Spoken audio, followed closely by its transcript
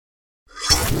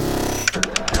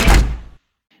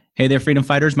Hey there, freedom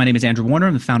fighters. My name is Andrew Warner.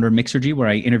 I'm the founder of Mixergy, where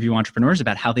I interview entrepreneurs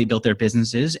about how they built their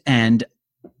businesses. And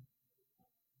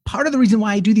part of the reason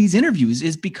why I do these interviews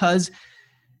is because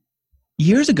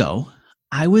years ago,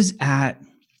 I was at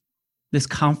this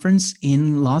conference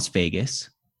in Las Vegas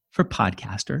for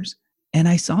podcasters, and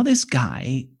I saw this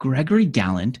guy, Gregory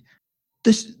Gallant.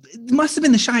 This must have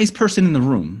been the shyest person in the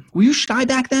room. Were you shy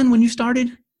back then when you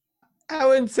started? I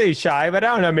wouldn't say shy, but I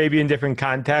don't know, maybe in different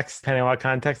contexts, depending on what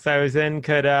context I was in,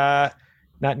 could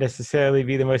not necessarily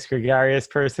be the most gregarious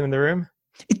person in the room.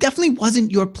 It definitely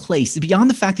wasn't your place, beyond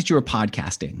the fact that you were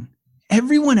podcasting.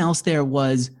 Everyone else there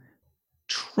was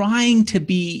trying to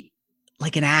be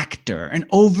like an actor, an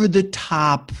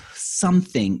over-the-top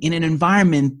something in an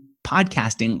environment,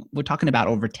 podcasting, we're talking about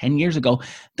over 10 years ago,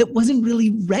 that wasn't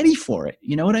really ready for it.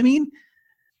 You know what I mean?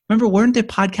 Remember, weren't there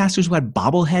podcasters who had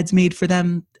bobbleheads made for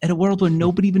them at a world where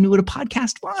nobody even knew what a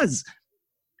podcast was?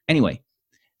 Anyway,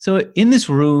 so in this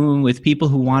room with people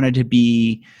who wanted to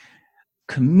be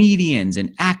comedians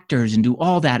and actors and do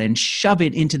all that and shove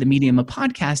it into the medium of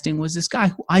podcasting was this guy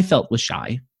who I felt was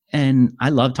shy. And I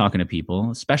love talking to people,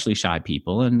 especially shy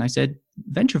people. And I said,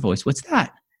 Venture Voice, what's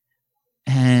that?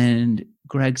 And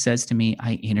Greg says to me,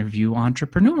 I interview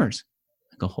entrepreneurs.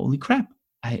 I go, holy crap.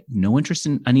 I have no interest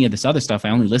in any of this other stuff.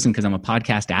 I only listen because I'm a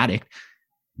podcast addict.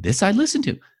 This I listened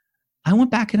to. I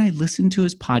went back and I listened to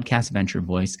his podcast, Venture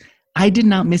Voice. I did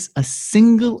not miss a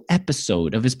single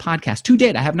episode of his podcast. To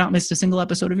date, I have not missed a single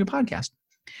episode of your podcast.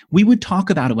 We would talk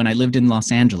about it when I lived in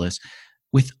Los Angeles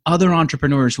with other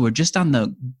entrepreneurs who were just on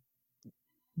the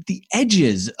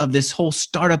edges of this whole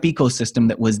startup ecosystem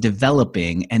that was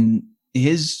developing. And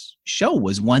his show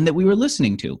was one that we were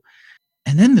listening to.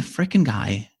 And then the frickin'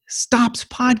 guy stops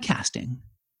podcasting.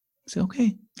 I say,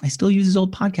 okay, I still use his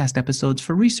old podcast episodes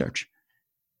for research.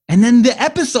 And then the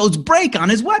episodes break on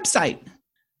his website.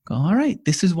 Go, all right,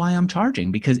 this is why I'm charging.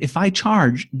 Because if I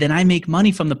charge, then I make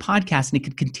money from the podcast and it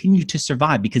could continue to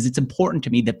survive, because it's important to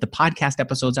me that the podcast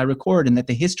episodes I record and that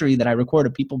the history that I record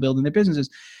of people building their businesses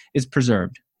is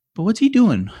preserved. But what's he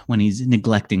doing when he's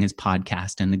neglecting his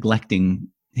podcast and neglecting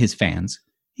his fans?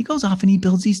 He goes off and he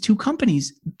builds these two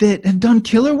companies that have done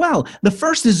killer well. The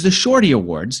first is the Shorty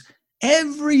Awards.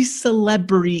 Every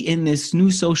celebrity in this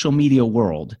new social media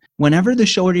world, whenever the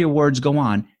Shorty Awards go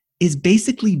on, is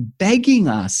basically begging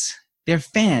us, their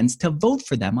fans, to vote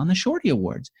for them on the Shorty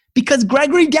Awards. Because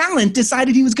Gregory Gallant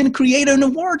decided he was going to create an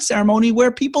award ceremony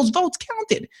where people's votes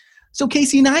counted. So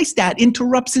Casey Neistat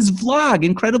interrupts his vlog,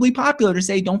 incredibly popular, to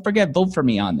say, don't forget, vote for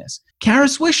me on this. Kara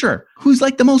Swisher, who's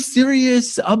like the most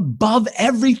serious, above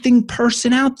everything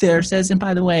person out there, says, and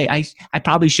by the way, I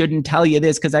probably shouldn't tell you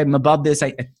this because I'm above this.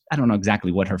 I don't know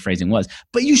exactly what her phrasing was,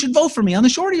 but you should vote for me on the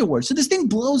Shorty Awards. So this thing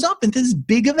blows up into this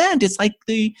big event. It's like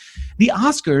the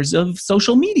Oscars of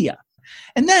social media.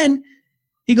 And then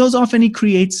he goes off and he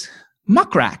creates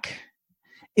Muckrack.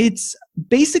 It's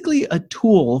basically a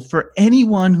tool for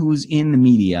anyone who's in the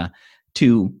media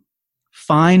to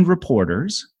find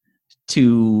reporters,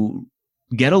 to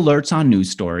get alerts on news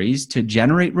stories, to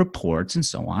generate reports, and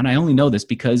so on. I only know this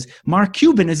because Mark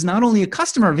Cuban is not only a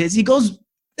customer of his, he goes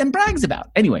and brags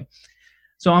about. Anyway,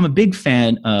 so I'm a big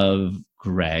fan of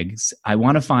Greg's. I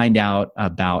want to find out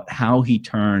about how he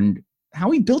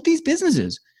built these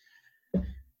businesses.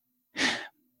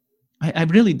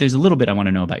 There's a little bit I want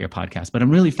to know about your podcast, but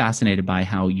I'm really fascinated by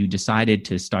how you decided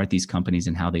to start these companies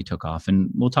and how they took off.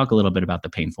 And we'll talk a little bit about the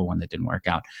painful one that didn't work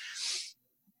out.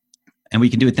 And we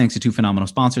can do it thanks to two phenomenal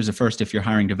sponsors. The first, if you're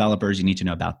hiring developers, you need to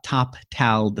know about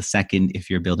TopTal. The second, if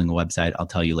you're building a website, I'll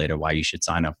tell you later why you should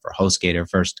sign up for HostGator.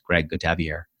 First, Greg, good to have you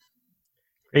here.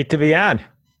 Great to be on.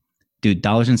 Dude,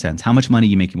 dollars and cents. How much money are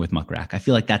you making with Muckrack? I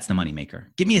feel like that's the money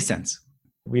maker. Give me a sense.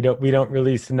 We don't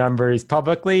release the numbers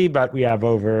publicly, but we have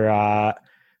over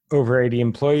 80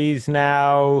 employees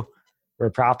now. We're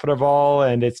profitable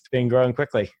and it's been growing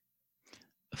quickly.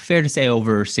 Fair to say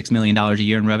over $6 million a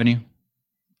year in revenue?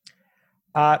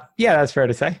 Yeah, that's fair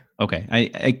to say. Okay.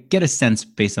 I get a sense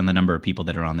based on the number of people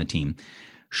that are on the team.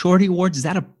 Shorty Awards, is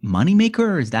that a moneymaker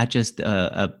or is that just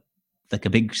a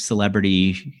big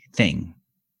celebrity thing?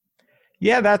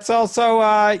 Yeah, that's also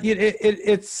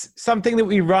it's something that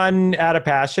we run out of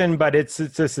passion, but it's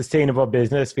a sustainable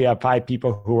business. We have 5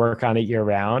 people who work on it year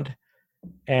round,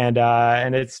 and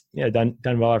it's done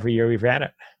well every year we've ran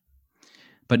it.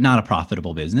 But not a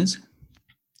profitable business.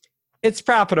 It's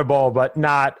profitable, but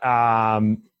not a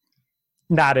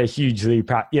hugely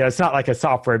it's not like a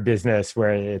software business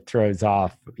where it throws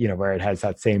off, where it has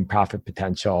that same profit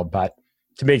potential. But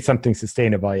to make something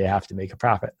sustainable, you have to make a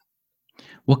profit.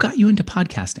 What got you into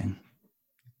podcasting?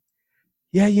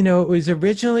 Yeah, it was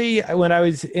originally when I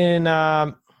was in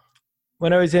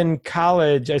when I was in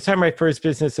college, I started my first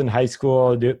business in high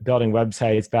school, building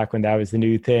websites back when that was the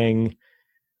new thing.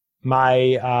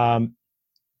 My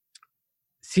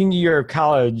senior year of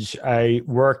college, I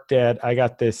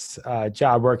got this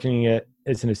job working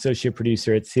as an associate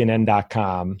producer at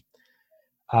CNN.com.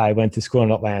 I went to school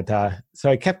in Atlanta. So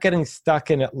I kept getting stuck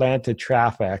in Atlanta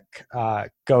traffic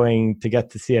going to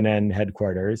get to CNN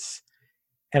headquarters.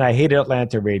 And I hated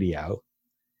Atlanta radio.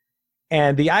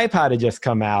 And the iPod had just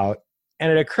come out.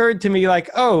 And it occurred to me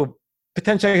like, oh,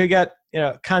 potentially I could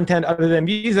get content other than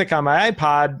music on my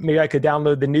iPod. Maybe I could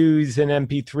download the news in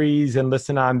MP3s and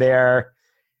listen on there.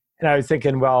 And I was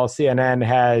thinking, well, CNN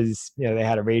has, they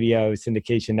had a radio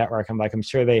syndication network. I'm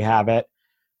sure they have it.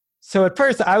 So at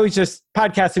first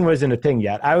podcasting wasn't a thing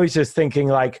yet. I was just thinking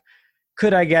like,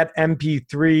 could I get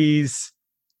MP3s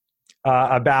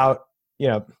about,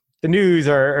 the news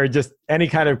or just any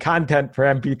kind of content for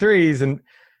MP3s and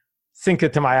sync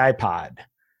it to my iPod?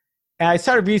 And I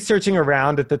started researching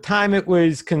around. At the time, it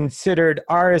was considered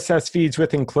RSS feeds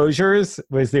with enclosures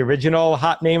was the original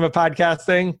hot name of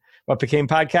podcasting, what became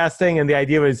podcasting. And the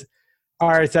idea was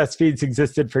RSS feeds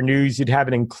existed for news. You'd have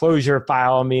an enclosure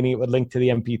file, meaning it would link to the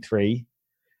MP3.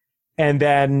 And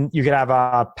then you could have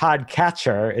a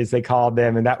podcatcher, as they called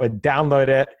them, and that would download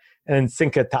it and then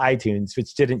sync it to iTunes,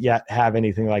 which didn't yet have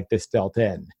anything like this built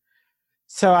in.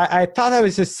 So I thought that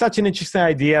was just such an interesting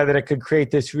idea that it could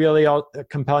create this really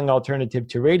compelling alternative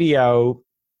to radio.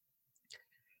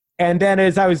 And then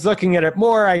as I was looking at it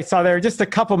more, I saw there were just a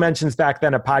couple mentions back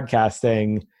then of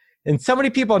podcasting. And so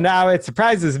many people now, it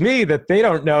surprises me that they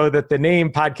don't know that the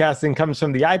name podcasting comes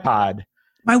from the iPod.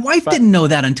 My wife didn't know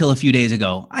that until a few days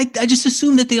ago. I just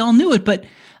assumed that they all knew it, but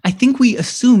I think we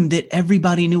assumed that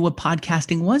everybody knew what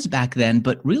podcasting was back then.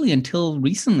 But really until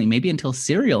recently, maybe until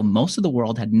Serial, most of the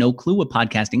world had no clue what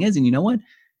podcasting is. And you know what?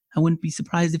 I wouldn't be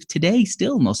surprised if today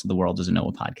still most of the world doesn't know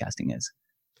what podcasting is.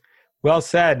 Well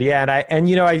said. Yeah. And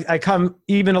I come,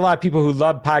 even a lot of people who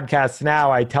love podcasts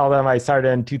now, I tell them I started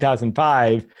in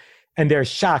 2005 and they're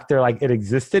shocked. They're like, it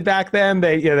existed back then.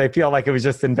 They feel like it was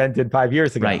just invented 5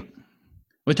 years ago. Right.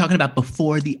 We're talking about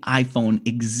before the iPhone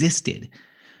existed.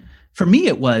 For me,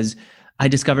 it was, I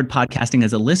discovered podcasting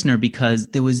as a listener because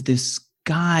there was this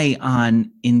guy on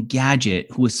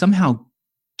Engadget who was somehow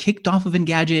kicked off of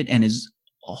Engadget and his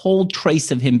whole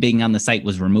trace of him being on the site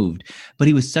was removed. But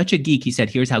he was such a geek. He said,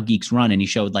 here's how geeks run. And he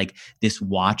showed like this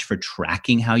watch for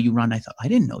tracking how you run. I thought, I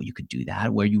didn't know you could do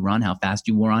that, where you run, how fast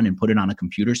you run, and put it on a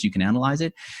computer so you can analyze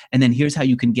it. And then here's how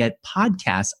you can get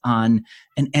podcasts on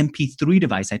an MP3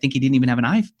 device. I think he didn't even have an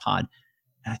iPod.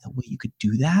 And I thought, wait, you could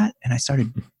do that? And I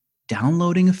started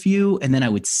downloading a few, and then I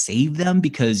would save them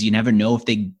because you never know if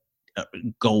they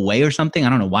go away or something. I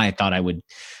don't know why I thought I would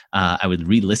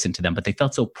re-listen to them, but they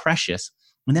felt so precious.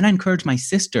 And then I encouraged my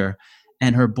sister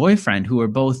and her boyfriend, who were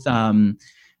both,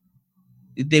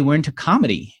 they were into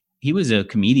comedy. He was a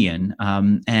comedian.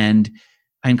 And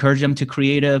I encouraged them to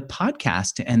create a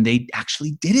podcast, and they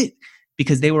actually did it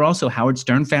because they were also Howard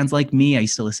Stern fans like me. I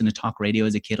used to listen to talk radio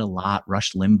as a kid a lot.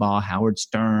 Rush Limbaugh, Howard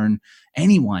Stern,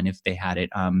 anyone if they had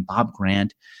it, Bob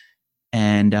Grant.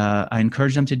 And I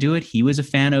encouraged them to do it. He was a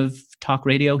fan of talk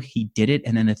radio. He did it.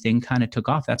 And then the thing kind of took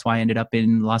off. That's why I ended up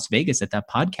in Las Vegas at that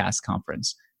podcast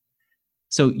conference.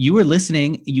 So you were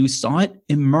listening, you saw it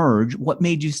emerge. What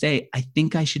made you say, I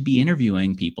think I should be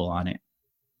interviewing people on it?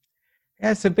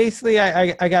 Yeah, so basically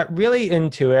I got really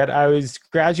into it. I was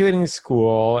graduating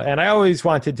school and I always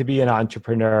wanted to be an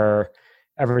entrepreneur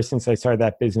ever since I started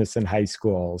that business in high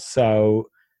school. So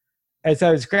as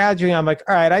I was graduating, I'm like,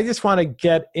 all right, I just want to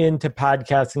get into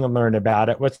podcasting and learn about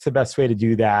it. What's the best way to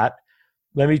do that?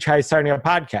 Let me try starting a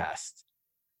podcast.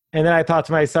 And then I thought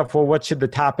to myself, well, what should the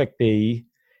topic be?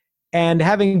 And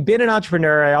having been an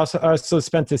entrepreneur, I also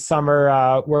spent the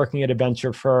summer working at a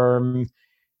venture firm.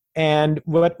 And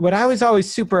what I was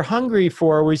always super hungry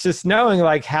for was just knowing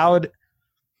like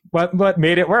what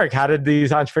made it work? How did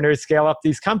these entrepreneurs scale up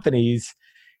these companies?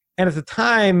 And at the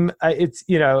time,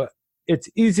 it's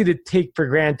easy to take for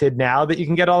granted now that you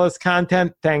can get all this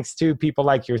content thanks to people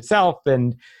like yourself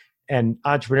and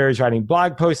entrepreneurs writing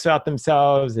blog posts about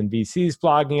themselves and VCs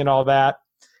blogging and all that.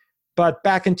 But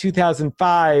back in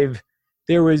 2005,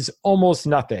 there was almost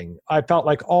nothing. I felt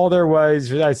like all there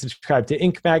was I subscribed to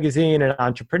Inc. magazine, an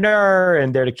entrepreneur,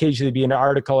 and there'd occasionally be an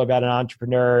article about an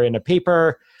entrepreneur in a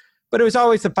paper. But it was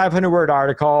always a 500-word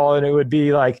article, and it would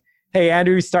be like, hey,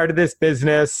 Andrew started this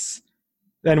business.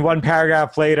 Then one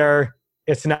paragraph later,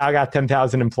 it's now got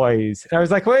 10,000 employees. And I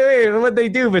was like, wait, what'd they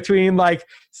do between like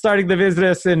starting the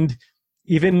business and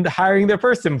even hiring their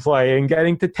first employee and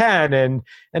getting to 10? And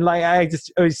like, I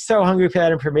was so hungry for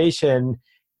that information.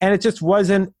 And it just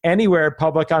wasn't anywhere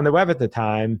public on the web at the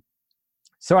time.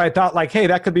 So I thought like, hey,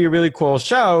 that could be a really cool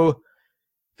show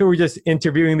if we were just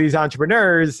interviewing these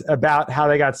entrepreneurs about how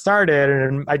they got started.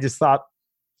 And I just thought,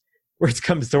 worst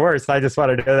comes to worst, I just want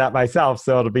to do that myself.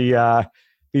 So it'll be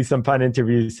some fun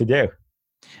interviews to do.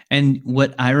 And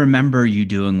what I remember you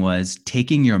doing was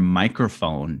taking your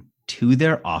microphone to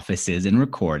their offices and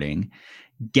recording,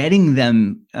 getting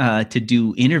them to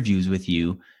do interviews with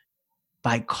you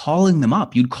by calling them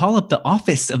up. You'd call up the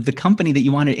office of the company that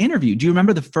you wanted to interview. Do you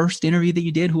remember the first interview that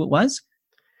you did, who it was?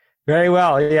 Very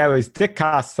well. Yeah, it was Dick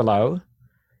Costello,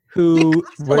 who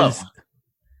was,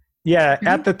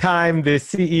 at the time, the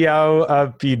CEO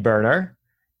of FeedBurner,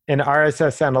 an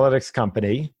RSS analytics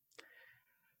company.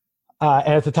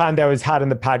 And at the time, that was hot in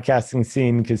the podcasting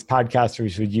scene because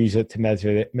podcasters would use it to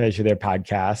measure their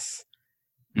podcasts.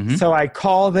 Mm-hmm. So I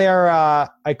call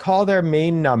their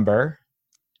main number.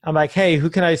 I'm like, hey,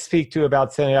 who can I speak to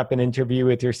about setting up an interview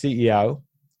with your CEO?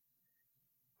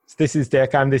 So this is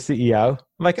Dick. I'm the CEO.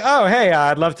 I'm like, oh, hey,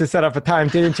 I'd love to set up a time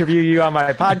to interview you on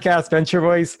my podcast, Venture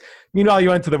Voice. Meanwhile, you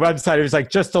went to the website. It was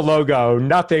like just a logo,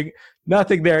 nothing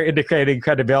there indicating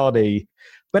credibility.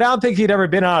 But I don't think he'd ever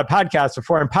been on a podcast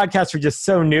before. And podcasts were just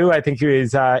so new. I think he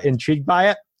was intrigued by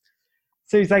it.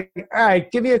 So he's like, all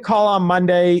right, give me a call on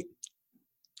Monday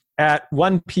at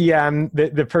 1 p.m.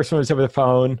 The person was over the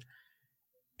phone.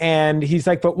 And he's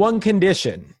like, but one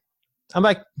condition. I'm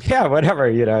like, yeah, whatever.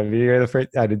 You're the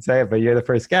first. I didn't say it, but you're the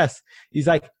first guest. He's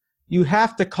like, you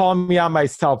have to call me on my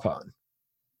cell phone.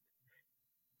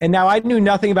 And now I knew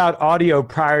nothing about audio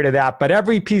prior to that, but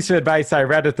every piece of advice I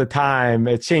read at the time,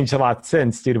 it's changed a lot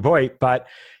since due to VoIP, but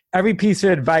every piece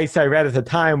of advice I read at the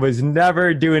time was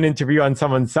never do an interview on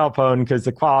someone's cell phone because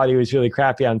the quality was really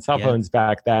crappy on cell phones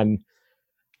back then.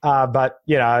 But,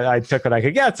 I took what I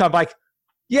could get. So I'm like,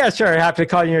 yeah, sure, I have to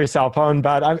call you your cell phone,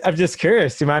 but I'm just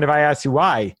curious. Do you mind if I ask you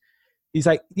why? He's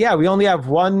like, yeah, we only have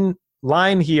one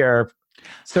line here.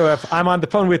 So if I'm on the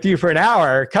phone with you for an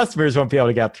hour, customers won't be able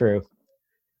to get through.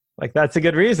 Like, that's a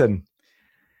good reason.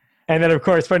 And then, of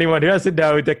course, for anyone who doesn't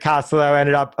know, Dick Costello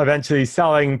ended up eventually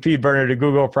selling FeedBurner to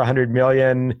Google for $100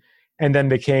 million and then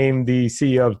became the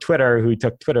CEO of Twitter, who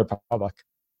took Twitter public.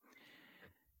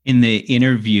 In the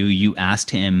interview, you asked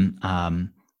him,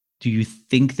 do you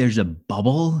think there's a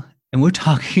bubble? And we're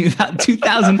talking about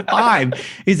 2005.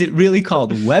 Is it really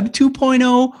called Web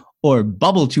 2.0 or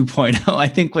Bubble 2.0? I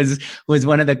think was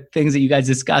one of the things that you guys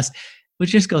discussed,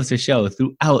 which just goes to show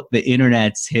throughout the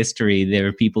internet's history, there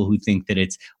are people who think that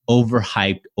it's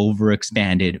overhyped,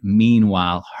 overexpanded.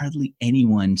 Meanwhile, hardly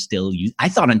anyone still I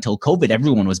thought until COVID,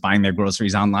 everyone was buying their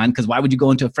groceries online because why would you go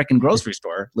into a freaking grocery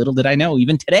store? Little did I know,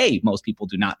 even today, most people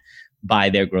do not buy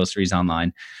their groceries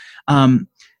online.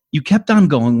 You kept on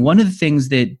going. One of the things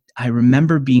that I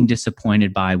remember being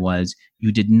disappointed by was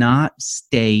you did not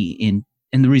stay in,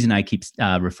 and the reason I keep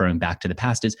referring back to the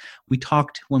past is we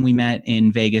talked when we met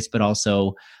in Vegas, but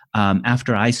also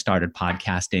after I started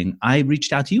podcasting, I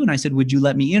reached out to you and I said, would you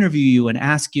let me interview you and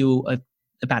ask you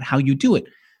about how you do it?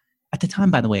 At the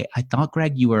time, by the way, I thought,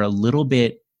 Greg, you were a little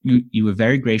bit, you were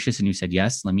very gracious and you said,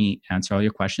 yes, let me answer all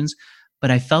your questions.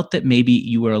 But I felt that maybe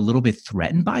you were a little bit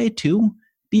threatened by it too.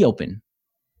 Be open.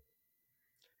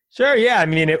 Sure. Yeah. I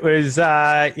mean, it was,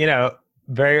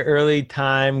 very early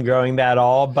time growing that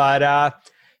all. But I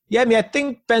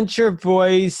think Venture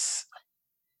Voice,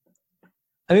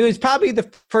 it was probably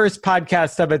the first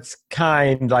podcast of its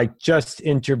kind, like just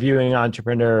interviewing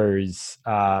entrepreneurs.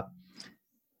 I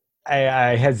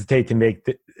hesitate to make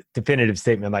the definitive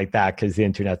statement like that because the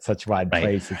internet's such a wide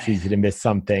place. It's easy to miss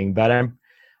something. But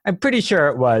I'm pretty sure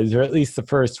it was, or at least the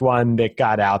first one that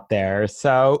got out there.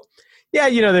 So yeah,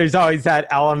 there's always that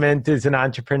element as an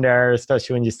entrepreneur,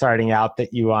 especially when you're starting out,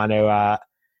 that you want to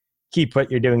keep what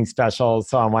you're doing special.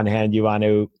 So on one hand, you want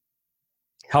to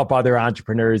help other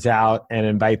entrepreneurs out and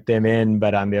invite them in,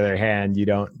 but on the other hand, you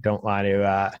don't want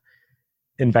to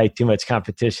invite too much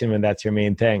competition when that's your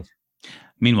main thing.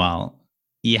 Meanwhile,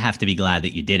 you have to be glad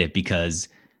that you did it because,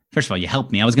 first of all, you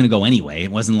helped me. I was going to go anyway.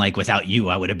 It wasn't like without you,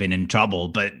 I would have been in trouble,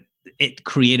 but it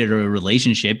created a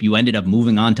relationship. You ended up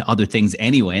moving on to other things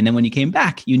anyway. And then when you came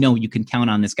back, you can count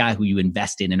on this guy who you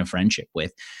invested in a friendship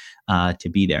with to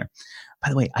be there. By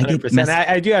the way,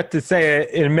 I do have to say,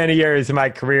 in many years of my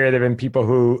career, there have been people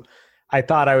who I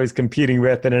thought I was competing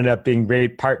with and ended up being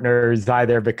great partners,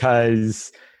 either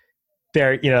because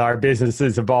our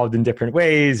businesses evolved in different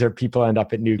ways or people end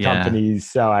up at new companies.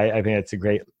 So I think it's a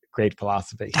great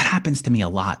philosophy. That happens to me a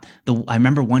lot. I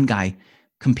remember one guy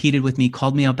competed with me,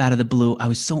 called me up out of the blue. I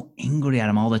was so angry at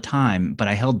him all the time, but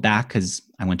I held back because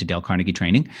I went to Dale Carnegie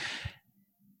training.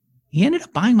 He ended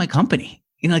up buying my company.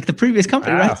 in like the previous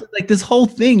company, Wow. right? So like this whole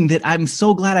thing that I'm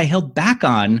so glad I held back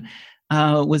on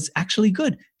was actually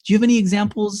good. Do you have any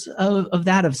examples of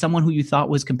that, of someone who you thought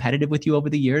was competitive with you over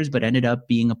the years, but ended up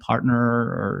being a partner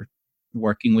or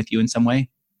working with you in some way?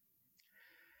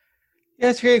 Yeah,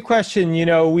 that's a great question.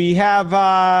 We have,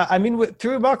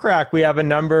 through Muckrack, we have a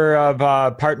number of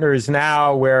partners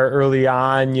now where early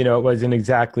on, it wasn't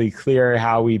exactly clear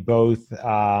how we both,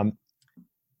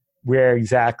 where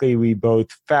exactly we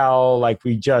both fell. Like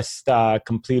we just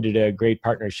completed a great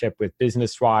partnership with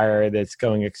Business Wire that's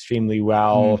going extremely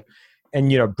well.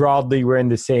 And, broadly, we're in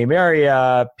the same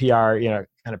area, PR, kind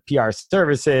of PR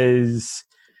services.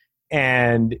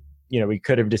 And we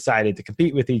could have decided to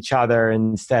compete with each other.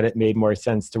 Instead, it made more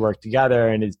sense to work together,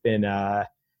 and it's been a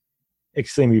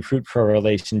extremely fruitful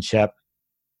relationship.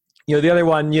 The other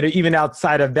one, even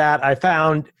outside of that, I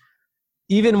found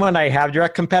even when I have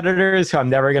direct competitors who I'm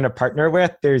never going to partner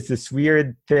with, there's this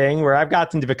weird thing where I've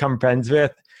gotten to become friends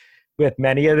with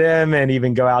many of them and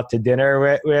even go out to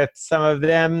dinner with some of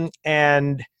them.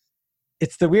 And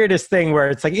it's the weirdest thing where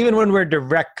it's like, even when we're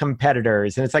direct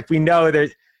competitors, and it's like, we know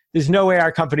there's no way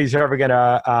our companies are ever going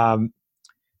to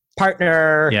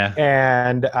partner. Yeah.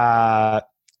 And,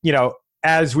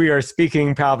 as we are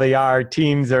speaking, probably our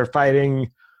teams are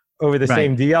fighting over the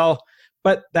same deal.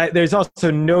 But there's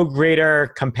also no greater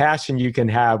compassion you can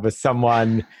have with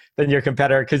someone than your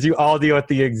competitor, because you all deal with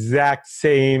the exact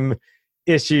same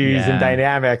issues and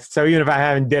dynamics. So even if I'm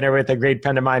having dinner with a great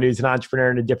friend of mine who's an entrepreneur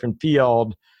in a different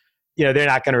field, they're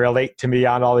not going to relate to me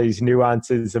on all these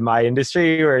nuances of my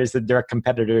industry, whereas the direct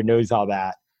competitor knows all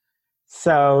that.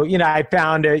 So, I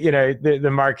found the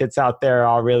markets out there are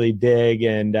all really big,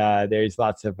 and there's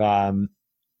lots of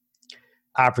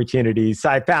opportunities. So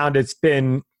I found it's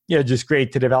been, just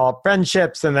great to develop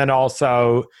friendships. And then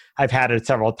also I've had it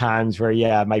several times where,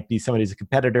 it might be somebody who's a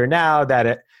competitor now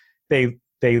that they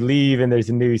leave and there's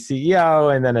a new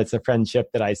CEO, and then it's a friendship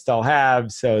that I still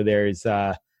have. So there's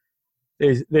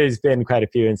been quite a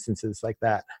few instances like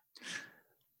that.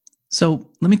 So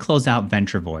let me close out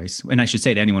Venture Voice. And I should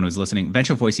say to anyone who's listening,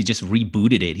 Venture Voice, he just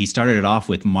rebooted it. He started it off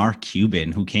with Mark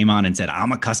Cuban, who came on and said,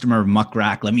 I'm a customer of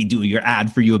Muckrack. Let me do your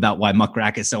ad for you about why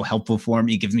Muckrack is so helpful for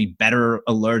me. It gives me better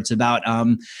alerts about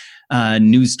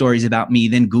news stories about me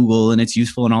than Google, and it's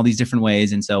useful in all these different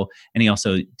ways. And he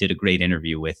also did a great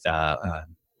interview with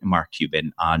Mark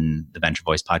Cuban on the Venture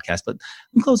Voice podcast. But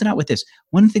I'm closing out with this.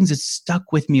 One of the things that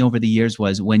stuck with me over the years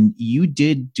was when you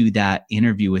did do that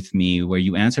interview with me where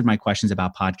you answered my questions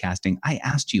about podcasting, I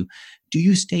asked you, do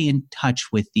you stay in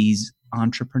touch with these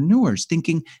entrepreneurs?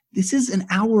 Thinking this is an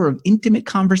hour of intimate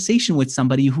conversation with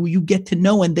somebody who you get to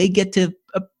know, and they get to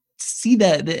see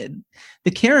the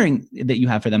caring that you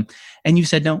have for them. And you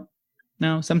said, no,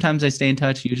 sometimes I stay in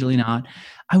touch, usually not.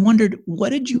 I wondered, what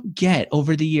did you get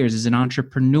over the years as an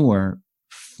entrepreneur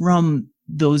from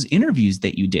those interviews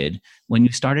that you did when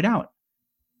you started out?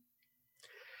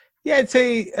 Yeah, I'd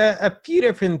say a few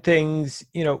different things.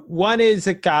 One is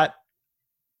I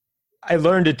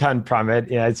learned a ton from it,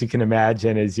 as you can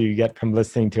imagine, as you get from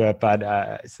listening to it. But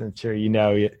as I'm sure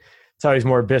it's always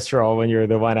more visceral when you're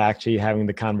the one actually having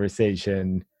the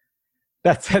conversation.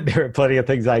 That said, there were plenty of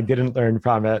things I didn't learn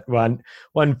from it. One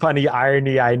funny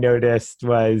irony I noticed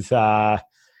was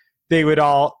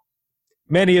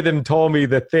many of them told me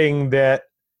the thing that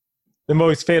the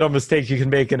most fatal mistake you can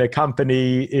make in a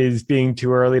company is being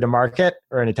too early to market,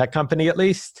 or in a tech company at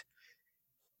least.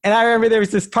 And I remember there was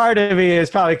this part of me,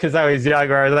 it's probably because I was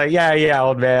younger, I was like, yeah,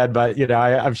 old man, but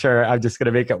I'm sure I'm just going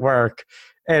to make it work.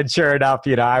 And sure enough,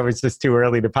 I was just too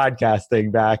early to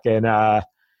podcasting back in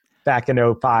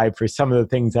 2005 for some of the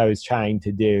things I was trying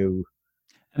to do.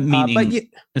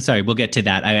 Sorry, we'll get to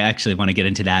that. I actually want to get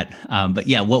into that. But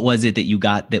yeah, what was it that you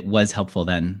got that was helpful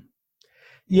then?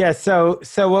 Yeah, so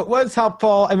what was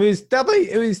helpful, it was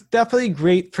definitely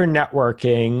great for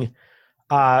networking.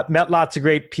 Met lots of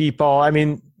great people.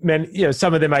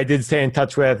 Some of them I did stay in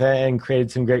touch with and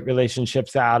created some great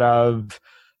relationships out of.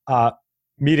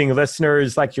 Meeting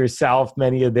listeners like yourself,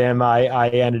 many of them I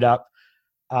ended up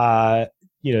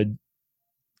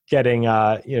getting,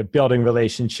 building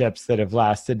relationships that have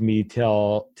lasted me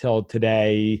till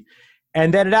today.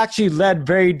 And then it actually led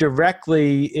very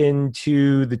directly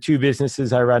into the two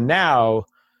businesses I run now,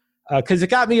 because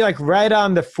it got me right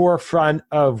on the forefront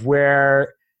of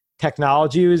where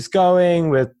technology was going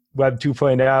with Web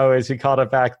 2.0, as we called it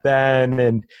back then,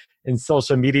 and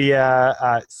social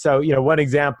media. So one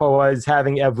example was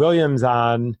having Ev Williams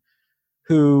on,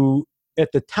 who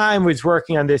at the time was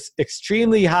working on this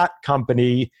extremely hot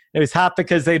company. It was hot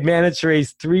because they'd managed to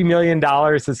raise $3 million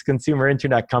as a consumer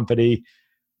internet company,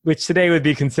 which today would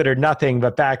be considered nothing,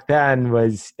 but back then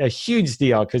was a huge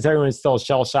deal because everyone was still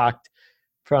shell-shocked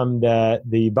from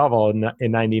the bubble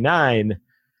in 99.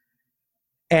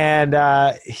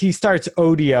 And he starts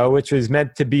Odeo, which was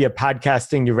meant to be a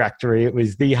podcasting directory. It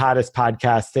was the hottest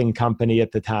podcasting company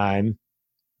at the time.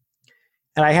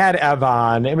 And I had Ev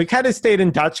on, and we kind of stayed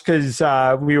in touch because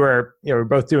we were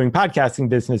both doing podcasting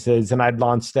businesses, and I'd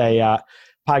launched a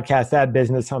podcast ad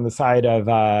business on the side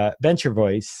of Venture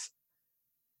Voice.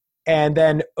 And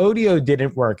then Odeo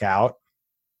didn't work out.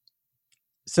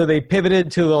 So they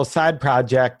pivoted to a little side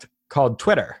project called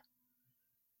Twitter.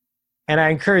 And I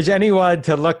encourage anyone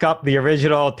to look up the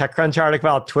original TechCrunch article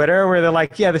about Twitter, where they're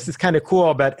like, yeah, this is kind of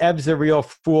cool, but Ev's a real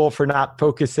fool for not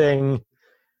focusing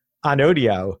on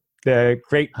Odeo, the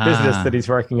great business that he's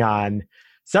working on.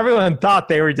 So everyone thought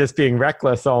they were just being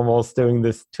reckless almost doing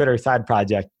this Twitter side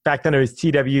project. Back then it was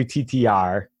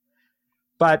TWTTR.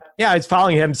 But yeah, I was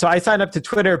following him. So I signed up to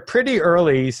Twitter pretty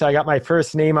early. So I got my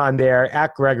first name on there,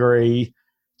 @Gregory,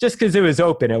 just because it was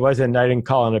open. I didn't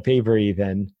call on a paper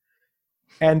even.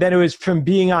 And then it was from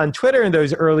being on Twitter in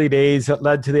those early days that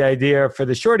led to the idea for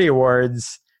the Shorty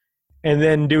Awards. And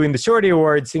then doing the Shorty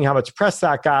Awards, seeing how much press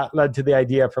that got, led to the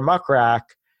idea for Muckrack.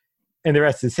 And the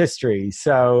rest is history.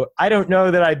 So I don't know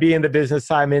that I'd be in the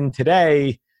business I'm in today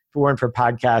if it weren't for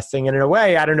podcasting. And in a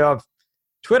way, I don't know if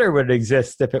Twitter would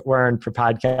exist if it weren't for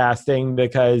podcasting,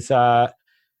 because Ev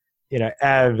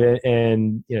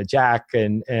and Jack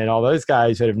and all those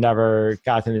guys would have never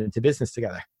gotten into business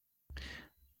together.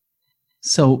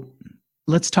 So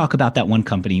let's talk about that one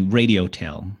company,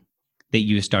 RadioTail, that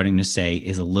you were starting to say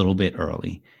is a little bit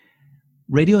early.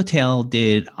 RadioTail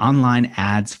did online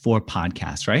ads for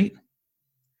podcasts, right?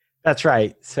 That's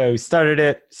right. So started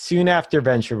it soon after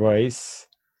Venture Voice.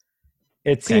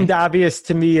 It seemed obvious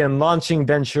to me in launching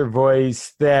Venture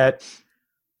Voice that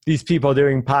these people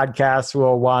doing podcasts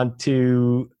will want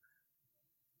to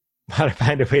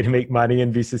find a way to make money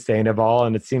and be sustainable.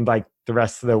 And it seemed like the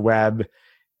rest of the web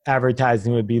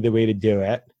advertising would be the way to do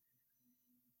it.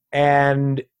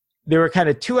 And there were kind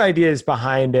of two ideas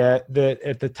behind it that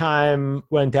at the time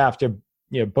went after,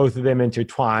 both of them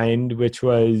intertwined, which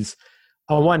was,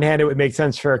 on one hand, it would make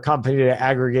sense for a company to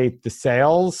aggregate the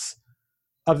sales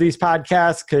of these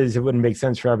podcasts because it wouldn't make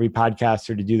sense for every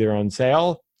podcaster to do their own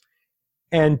sale.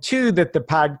 And two, that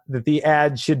the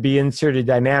ad should be inserted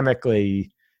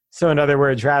dynamically. So in other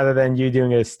words, rather than you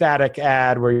doing a static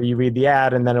ad where you read the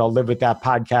ad and then it'll live with that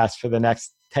podcast for the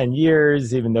next 10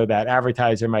 years, even though that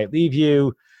advertiser might leave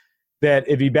you, that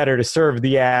it'd be better to serve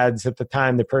the ads at the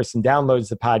time the person downloads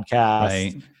the podcast.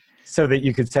 Right. So that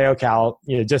you could say, okay,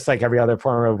 just like every other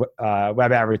form of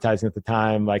web advertising at the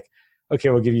time, like, okay,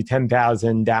 we'll give you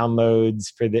 10,000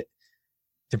 downloads to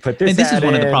put this ad in. And this is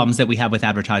one of the problems that we have with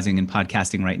advertising and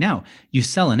podcasting right now. You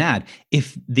sell an ad.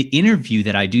 If the interview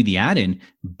that I do the ad in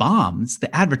bombs,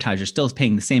 the advertiser still is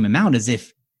paying the same amount as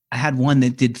if I had one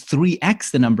that did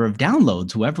 3x the number of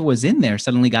downloads. Whoever was in there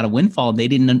suddenly got a windfall. They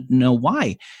didn't know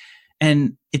why.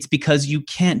 And it's because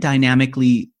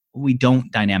we don't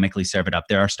dynamically serve it up.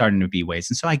 There are starting to be ways.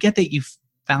 And so I get that you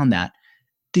found that.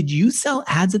 Did you sell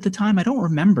ads at the time? I don't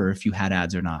remember if you had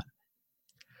ads or not.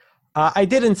 I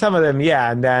did in some of them, yeah.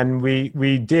 And then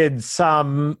we did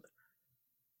some,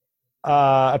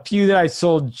 a few that I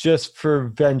sold just for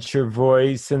Venture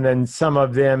Voice, and then some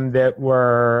of them that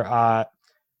were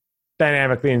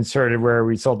dynamically inserted where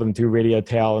we sold them through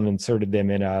RadioTail and inserted them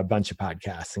in a bunch of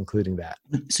podcasts, including that.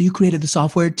 So you created the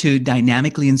software to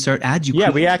dynamically insert ads?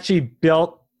 We actually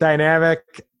built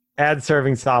dynamic ad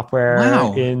serving software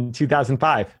in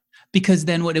 2005. Because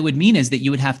then what it would mean is that you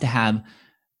would have to have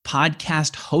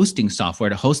podcast hosting software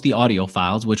to host the audio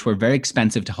files, which were very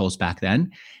expensive to host back then,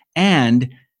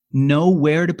 and know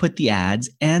where to put the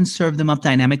ads and serve them up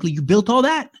dynamically. You built all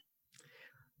that?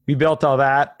 We built all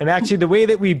that. And actually, the way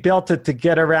that we built it to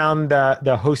get around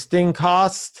the hosting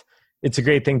cost, it's a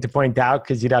great thing to point out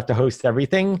because you'd have to host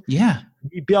everything. Yeah.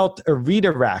 We built a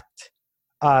redirect.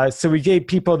 So we gave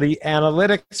people the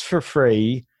analytics for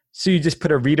free. So you just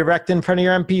put a redirect in front of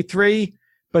your MP3.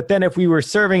 But then if we were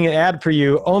serving an ad for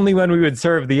you, only when we would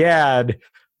serve the ad,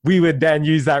 we would then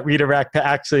use that redirect to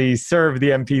actually serve the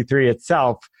MP3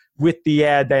 itself with the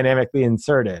ad dynamically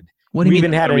inserted. What do you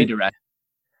mean a redirect?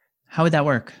 How would that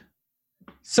work?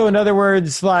 So in other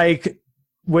words, like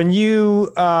when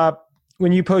you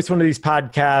post one of these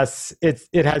podcasts,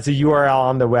 it has a URL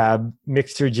on the web,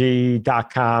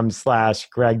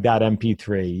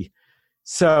 mixerg.com/greg.mp3.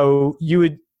 So you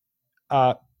would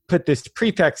put this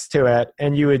prefix to it,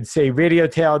 and you would say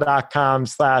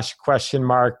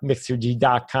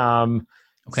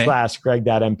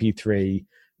radiotail.com/?mixerg.com/greg.mp3,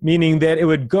 meaning that it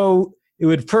would go, it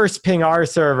would first ping our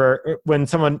server when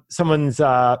someone's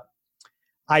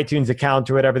iTunes account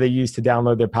or whatever they use to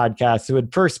download their podcast. It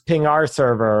would first ping our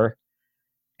server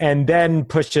and then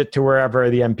push it to wherever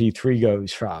the MP3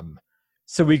 goes from.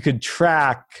 So we could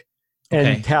track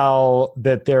and tell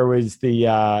that there was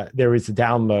a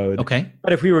download. Okay.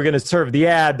 But if we were going to serve the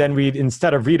ad, then we'd,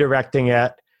 instead of redirecting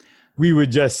it, we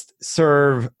would just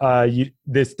serve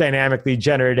this dynamically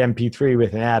generated MP3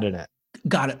 with an ad in it.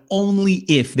 Got it. Only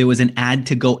if there was an ad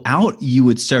to go out, you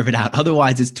would serve it out.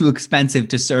 Otherwise, it's too expensive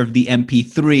to serve the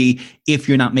MP3 if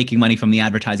you're not making money from the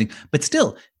advertising. But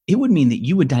still, it would mean that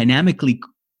you would dynamically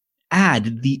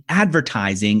add the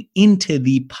advertising into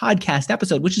the podcast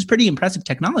episode, which is pretty impressive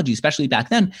technology, especially back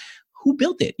then. Who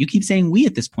built it? You keep saying we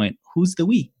at this point. Who's the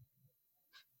we?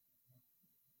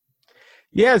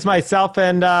 Yeah, it's myself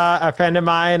and a friend of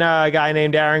mine, a guy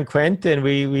named Aaron Quint, and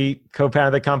we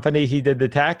co-founded the company. He did the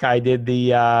tech, I did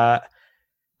the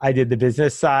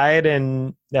business side,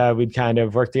 and we'd kind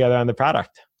of work together on the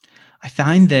product. I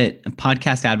find that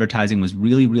podcast advertising was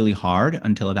really, really hard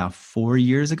until about 4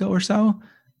 years ago or so.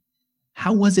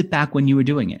 How was it back when you were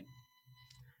doing it?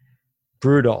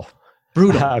 Brutal.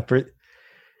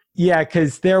 Yeah,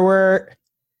 because there were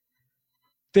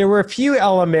a few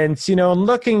elements, and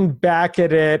looking back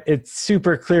at it, it's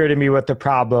super clear to me what the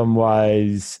problem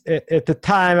was. At the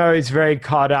time, I was very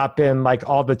caught up in like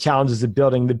all the challenges of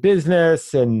building the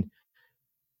business and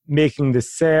making the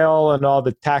sale and all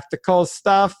the tactical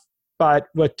stuff. But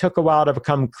what took a while to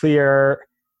become clear,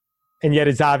 and yet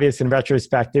is obvious in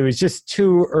retrospect, it was just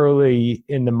too early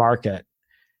in the market.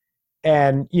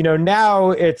 And,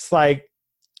 now it's like,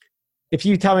 if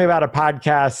you tell me about a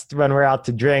podcast when we're out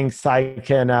to drinks, I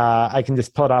can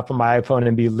just pull it up on my iPhone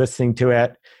and be listening to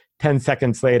it 10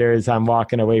 seconds later as I'm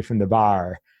walking away from the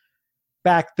bar.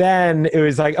 Back then, it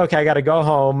was like, okay, I got to go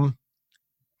home.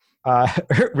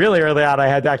 Really early on, I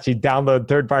had to actually download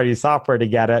third-party software to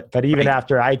get it. But even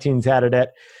after iTunes added it,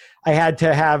 I had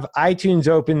to have iTunes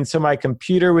open so my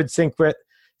computer would sync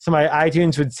so my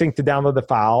iTunes would sync to download the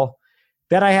file.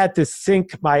 Then I had to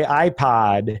sync my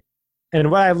iPod.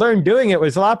 And what I learned doing it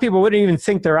was a lot of people wouldn't even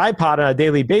sync their iPod on a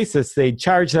daily basis. They'd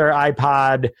charge their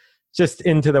iPod just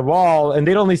into the wall, and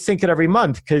they'd only sync it every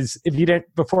month, because if you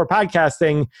didn't, before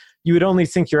podcasting, you would only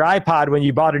sync your iPod when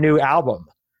you bought a new album.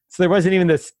 So there wasn't even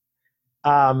this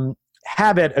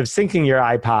habit of syncing your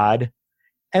iPod.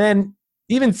 And then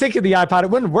even syncing the iPod, it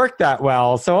wouldn't work that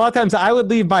well. So a lot of times I would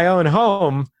leave my own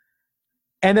home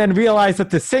and then realize that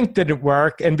the sync didn't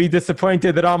work and be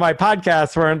disappointed that all my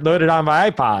podcasts weren't loaded on my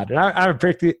iPod. And I'm a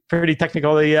pretty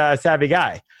technically savvy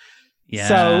guy. Yeah.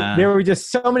 So there were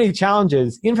just so many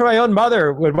challenges. Even for my own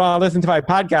mother would want to listen to my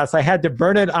podcast, I had to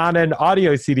burn it on an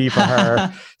audio CD for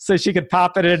her so she could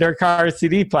pop it in her car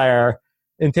CD player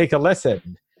and take a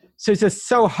listen. So it's just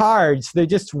so hard. So there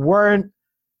just wasn't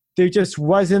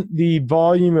the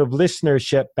volume of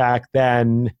listenership back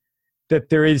then that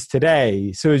there is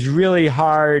today. So it's really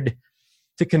hard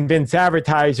to convince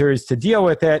advertisers to deal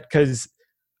with it, because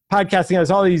podcasting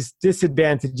has all these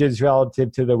disadvantages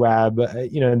relative to the web,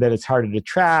 and that it's harder to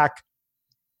track.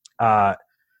 I'm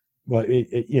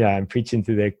preaching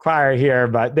to the choir here,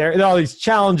 but there are all these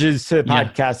challenges to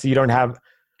podcasts that you don't have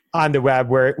on the web,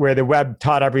 where the web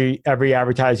taught every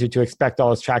advertiser to expect all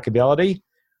this trackability.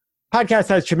 Podcast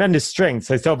has tremendous strengths.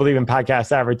 I still believe in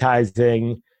podcast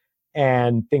advertising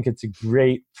and think it's a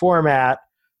great format,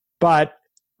 but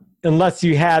unless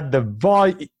you had the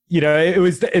volume,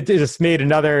 it just made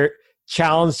another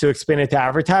challenge to explain it to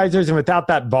advertisers. And without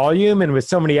that volume, and with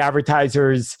so many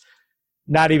advertisers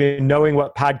not even knowing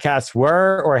what podcasts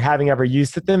were or having ever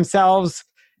used it themselves,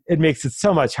 it makes it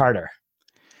so much harder.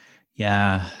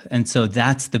 Yeah. And so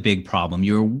that's the big problem.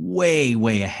 You're way,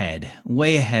 way ahead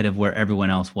of where everyone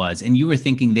else was. And you were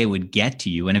thinking they would get to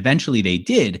you, and eventually they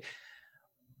did.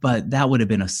 But that would have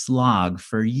been a slog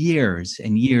for years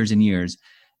and years and years.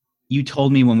 You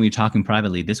told me when we were talking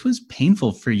privately, this was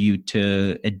painful for you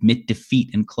to admit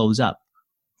defeat and close up.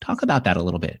 Talk about that a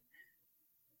little bit.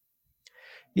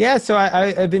 Yeah, so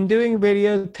I've been doing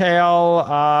Radio Tail.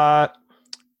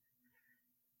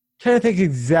 Trying to think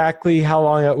exactly how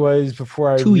long it was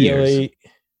before I 2 years.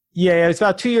 Yeah, it's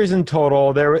about 2 years in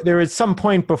total. There was some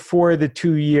point before the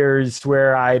 2 years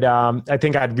where I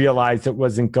think I'd realized it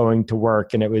wasn't going to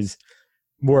work, and it was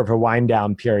more of a wind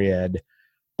down period.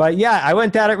 But yeah, I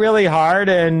went at it really hard,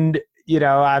 and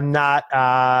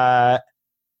I'd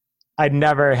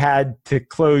never had to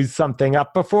close something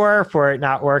up before for it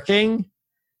not working.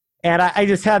 And I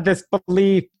just had this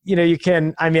belief, I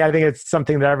think it's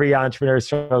something that every entrepreneur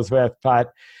struggles with,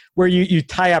 but where you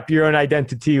tie up your own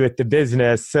identity with the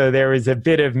business. So there was a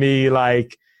bit of me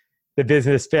like, the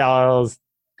business fails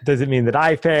doesn't mean that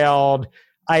I failed.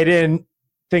 I didn't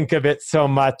think of it so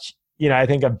much. I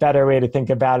think a better way to think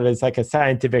about it is like a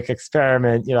scientific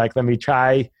experiment. Like, let me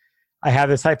try. I have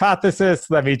this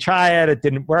hypothesis. Let me try it. It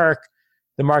didn't work.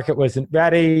 The market wasn't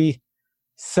ready.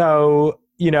 So,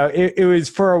 it was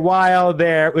for a while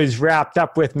there, it was wrapped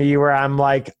up with me where I'm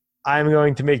like, I'm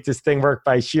going to make this thing work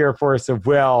by sheer force of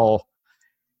will.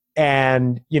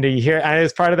 And, you hear, and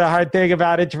it's part of the hard thing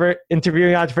about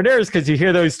interviewing entrepreneurs, because you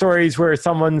hear those stories where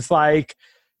someone's like,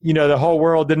 the whole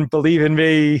world didn't believe in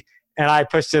me and I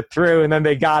pushed it through and then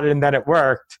they got it and then it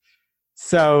worked.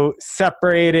 So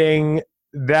separating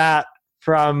that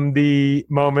from the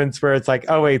moments where it's like,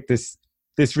 oh, wait, this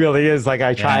really is like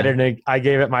I tried it and I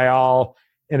gave it my all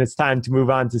and it's time to move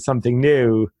on to something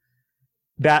new.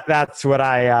 That's what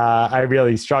I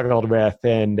really struggled with,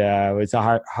 and it was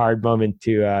a hard moment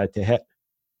to hit.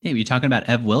 Yeah, you're talking about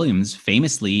Ev Williams,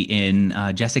 famously in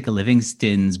Jessica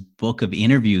Livingston's book of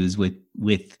interviews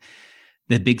with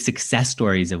the big success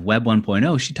stories of Web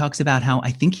 1.0. She talks about how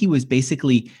I think he was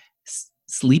basically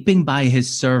sleeping by his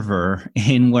server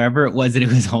in wherever it was that it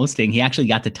was hosting. He actually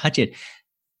got to touch it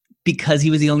because he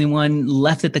was the only one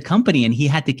left at the company, and he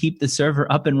had to keep the server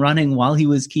up and running while he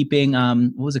was keeping,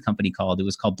 what was the company called? It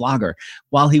was called Blogger,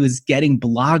 while he was getting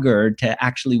Blogger to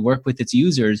actually work with its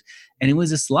users. And it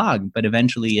was a slog, but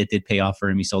eventually it did pay off for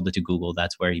him. He sold it to Google.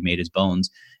 That's where he made his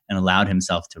bones and allowed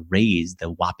himself to raise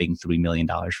the whopping $3 million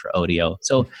for Odeo.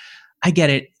 So I get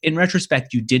it. In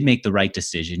retrospect, you did make the right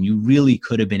decision. You really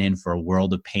could have been in for a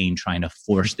world of pain trying to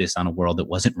force this on a world that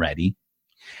wasn't ready.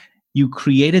 You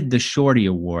created the Shorty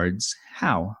Awards.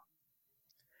 How?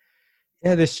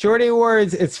 Yeah, the Shorty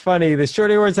Awards, it's funny. The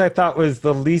Shorty Awards I thought was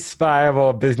the least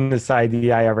viable business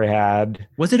idea I ever had.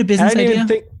 Was it a business idea?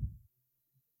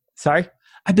 Sorry?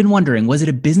 I've been wondering, was it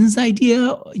a business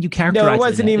idea? You characterized it. No, it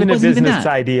wasn't even a business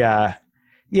idea.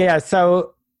 Yeah,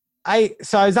 so I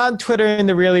was on Twitter in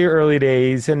the really early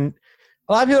days, and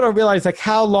a lot of people don't realize like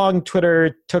how long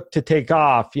Twitter took to take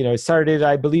off. It started,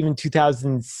 I believe, in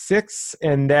 2006,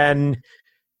 and then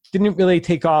didn't really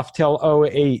take off till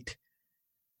 2008.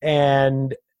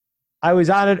 And I was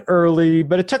on it early,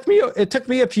 but it took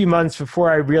me a few months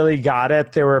before I really got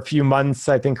it. There were a few months,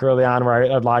 I think, early on where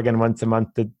I'd log in once a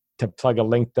month to plug a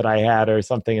link that I had or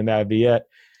something, and that would be it.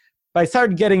 But I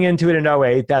started getting into it in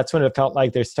 2008. That's when it felt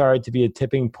like there started to be a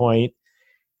tipping point.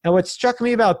 And what struck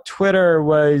me about Twitter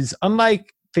was,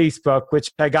 unlike Facebook,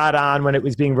 which I got on when it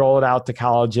was being rolled out to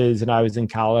colleges and I was in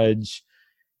college,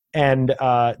 and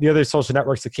the other social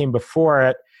networks that came before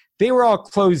it, they were all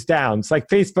closed down. So like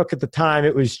Facebook at the time,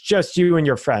 it was just you and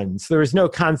your friends. There was no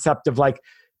concept of like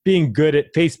being good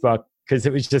at Facebook because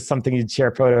it was just something you'd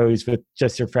share photos with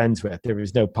just your friends with. There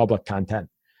was no public content.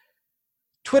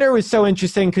 Twitter was so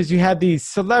interesting because you had these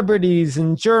celebrities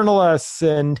and journalists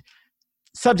and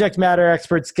subject matter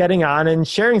experts getting on and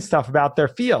sharing stuff about their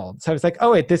field. So I was like,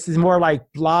 oh, wait, this is more like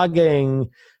blogging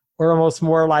or almost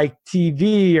more like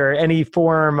TV or any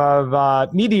form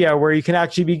of media where you can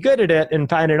actually be good at it and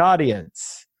find an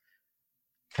audience.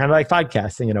 Kind of like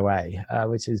podcasting in a way,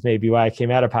 which is maybe why I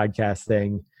came out of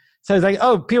podcasting. So I was like,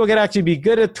 oh, people can actually be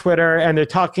good at Twitter and they're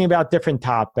talking about different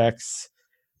topics.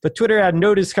 But Twitter had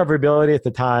no discoverability at the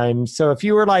time. So if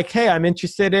you were like, hey, I'm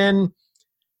interested in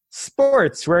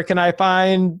sports, where can I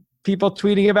find people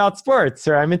tweeting about sports?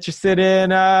 Or I'm interested in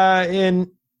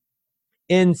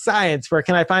science, where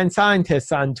can I find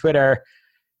scientists on Twitter?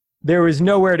 There was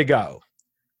nowhere to go.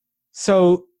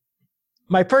 So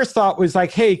my first thought was like,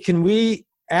 hey, can we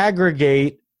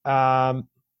aggregate, can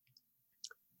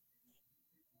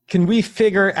we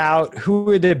figure out who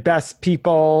are the best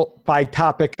people by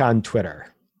topic on Twitter?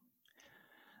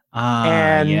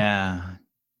 Yeah.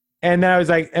 And then I was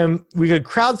like, we could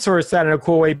crowdsource that in a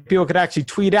cool way. People could actually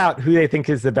tweet out who they think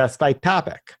is the best by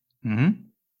topic. Mm-hmm.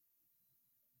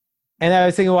 And I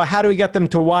was thinking, well, how do we get them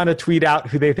to want to tweet out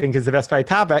who they think is the best by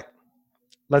topic?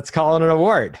 Let's call it an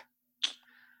award.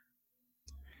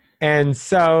 And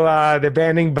so the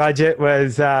branding budget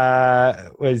was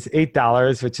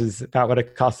 $8, which is about what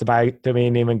it cost to buy a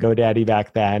domain name on GoDaddy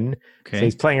back then. Okay. So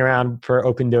he's playing around for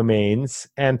open domains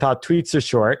and thought tweets are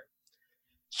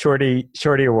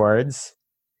Shorty Awards.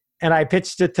 And I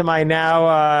pitched it to my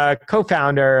now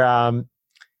co-founder,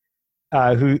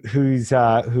 who's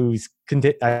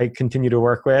I continue to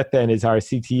work with and is our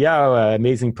CTO, an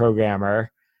amazing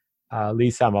programmer, Lee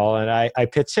Semmel. And I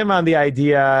pitched him on the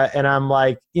idea, and I'm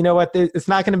like, you know what? It's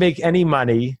not going to make any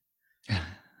money,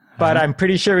 but I'm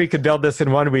pretty sure we could build this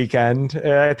in one weekend.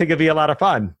 I think it'd be a lot of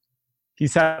fun. He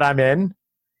said, I'm in.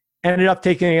 Ended up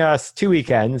taking us 2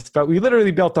 weekends, but we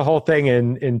literally built the whole thing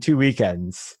in 2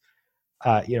 weekends.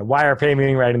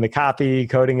 wireframing, writing the copy,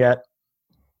 coding it.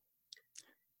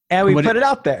 And we put it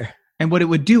out there. And what it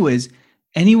would do is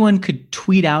anyone could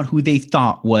tweet out who they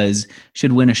thought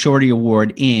should win a Shorty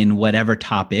Award in whatever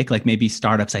topic, like maybe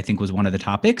startups, I think was one of the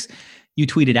topics. You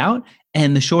tweet it out,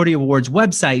 and the Shorty Awards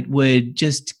website would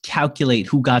just calculate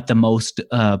who got the most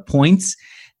points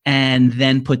and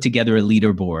then put together a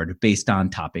leaderboard based on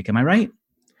topic. Am I right?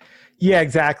 Yeah,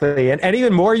 exactly. And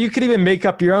even more, you could even make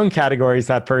up your own categories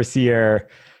that first year.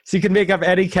 So you could make up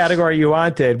any category you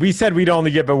wanted. We said we'd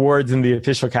only give awards in the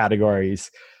official categories,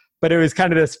 but it was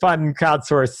kind of this fun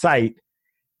crowdsourced site.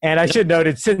 And I should note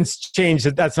it's since changed.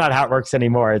 That's not how it works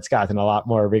anymore. It's gotten a lot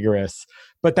more rigorous.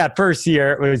 But that first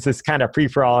year, it was this kind of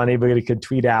free-for-all. Anybody could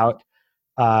tweet out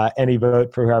any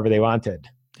vote for whoever they wanted.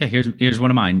 Yeah, here's one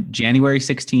of mine. January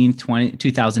 16th,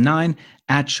 2009,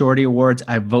 at Shorty Awards,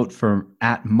 I vote for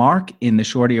at Mark in the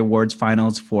Shorty Awards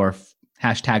finals for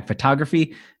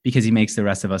 #photography because he makes the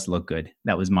rest of us look good.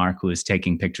 That was Mark, who was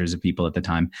taking pictures of people at the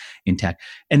time in tech.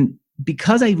 And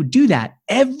because I would do that,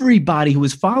 everybody who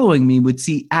was following me would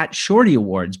see at Shorty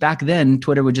Awards. Back then,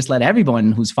 Twitter would just let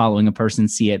everyone who's following a person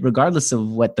see it, regardless of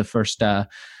what the first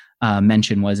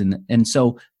mention was. And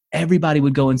so everybody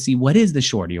would go and see, what is the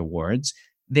Shorty Awards?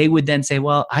 They would then say,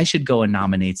 well, I should go and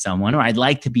nominate someone, or I'd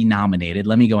like to be nominated.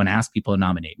 Let me go and ask people to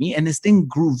nominate me. And this thing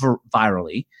grew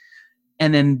virally.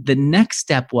 And then the next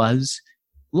step was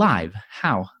live.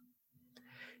 How?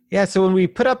 Yeah, so when we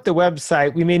put up the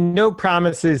website, we made no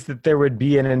promises that there would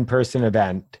be an in-person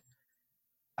event.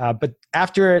 But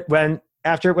after it went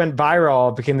viral,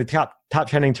 it became the top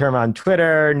trending term on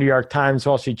Twitter. New York Times,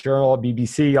 Wall Street Journal,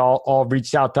 BBC all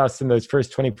reached out to us in those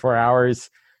first 24 hours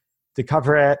to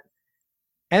cover it.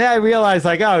 And then I realized,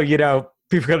 people are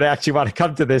going to actually want to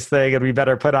come to this thing, and we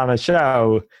better put on a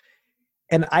show.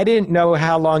 And I didn't know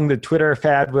how long the Twitter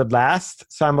fad would last,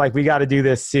 so I'm like, we got to do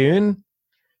this soon.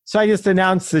 So I just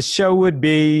announced the show would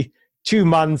be 2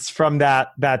 months from that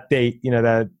date,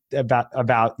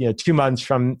 about 2 months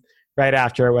from right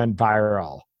after it went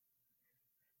viral.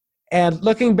 And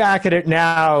looking back at it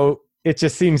now, it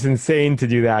just seems insane to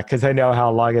do that because I know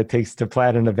how long it takes to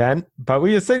plan an event. But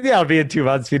we just said, yeah, it'll be in 2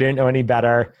 months. We didn't know any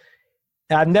better.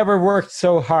 I've never worked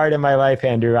so hard in my life,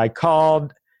 Andrew. I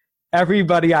called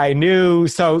everybody I knew.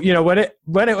 So, when it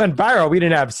went viral, we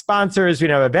didn't have sponsors. We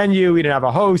didn't have a venue. We didn't have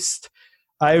a host.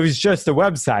 It was just a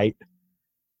website.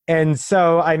 And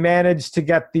so I managed to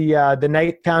get the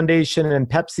Knight Foundation and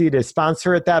Pepsi to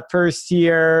sponsor it that first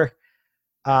year.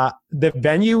 The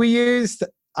venue we used,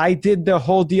 I did the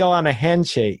whole deal on a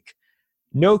handshake.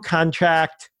 No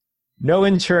contract, no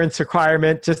insurance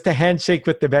requirement, just a handshake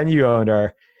with the venue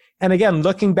owner. And again,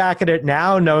 looking back at it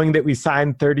now, knowing that we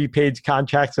signed 30-page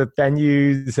contracts with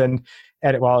venues and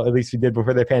well, at least we did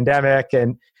before the pandemic,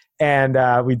 and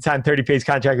we'd sign 30-page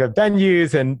contract with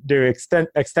venues and do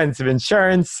extensive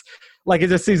insurance. It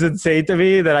just seems insane to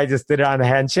me that I just did it on a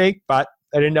handshake, but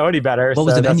I didn't know any better. What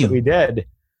was the venue? That's what we did.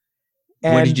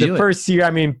 And where did you do first year,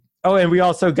 and we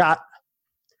also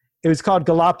it was called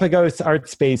Galapagos Art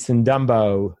Space in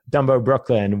Dumbo,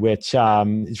 Brooklyn, which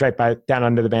is right down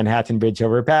under the Manhattan Bridge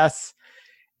overpass.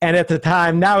 And at the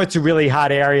time, now it's a really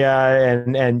hot area,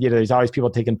 and there's always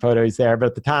people taking photos there. But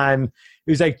at the time,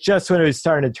 it was just when it was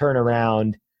starting to turn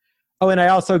around. Oh, and I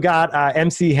also got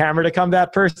MC Hammer to come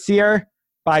that first year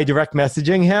by direct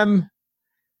messaging him,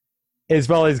 as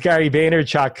well as Gary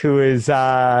Vaynerchuk, who is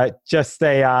just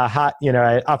a hot,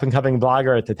 up-and-coming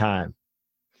blogger at the time.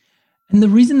 And the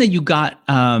reason that you got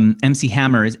MC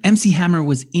Hammer is MC Hammer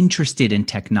was interested in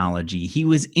technology. He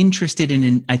was interested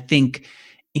in, I think,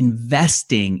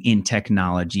 investing in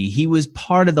technology. He was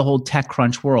part of the whole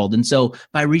TechCrunch world. And so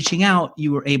by reaching out,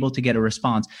 you were able to get a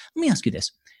response. Let me ask you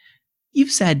this.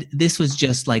 You've said this was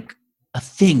just like a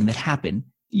thing that happened.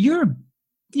 You're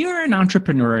an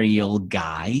entrepreneurial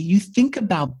guy. You think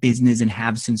about business and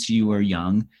have since you were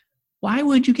young. Why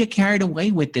would you get carried away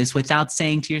with this without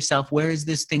saying to yourself, where is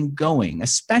this thing going?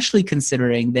 Especially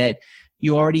considering that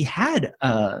you already had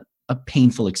a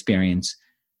painful experience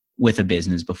with a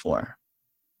business before.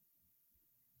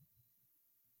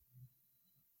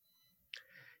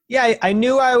 Yeah, I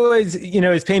knew I was,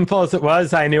 as painful as it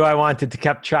was, I knew I wanted to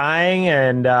keep trying.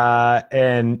 And I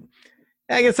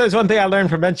guess that's one thing I learned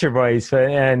from Venture Voice.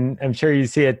 And I'm sure you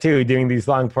see it too, doing these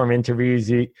long form interviews.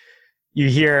 You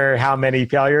hear how many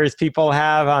failures people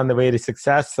have on the way to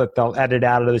success that they'll edit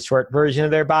out of the short version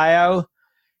of their bio.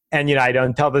 And, I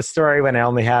don't tell the story when I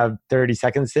only have 30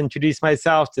 seconds to introduce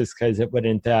myself just because it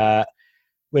wouldn't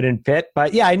fit.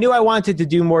 But yeah, I knew I wanted to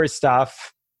do more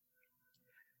stuff.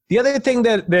 The other thing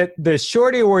that the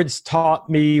Shorty Awards taught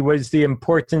me was the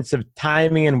importance of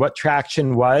timing and what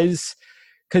traction was.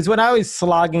 because when I was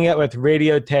slogging it with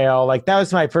Radio Tail, like that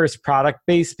was my first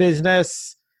product-based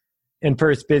business and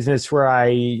first business where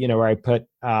I put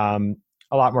a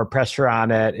lot more pressure on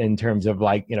it in terms of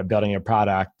like, building a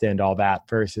product and all that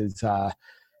versus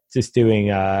just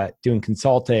doing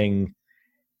consulting.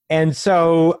 And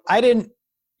so I didn't,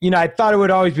 I thought it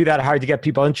would always be that hard to get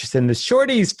people interested. And the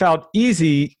Shorties felt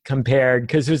easy compared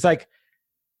because it was like,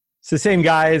 it's the same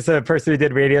guy as the person who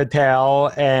did Radio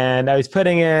Tail. And I was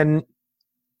putting in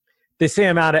the same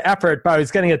amount of effort, but I was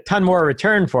getting a ton more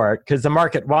return for it because the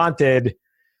market wanted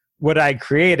what I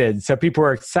created. So people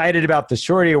were excited about the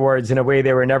Shorty Awards in a way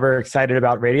they were never excited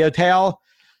about Radio Tail.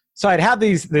 So I'd have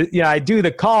these, I'd do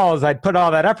the calls, I'd put all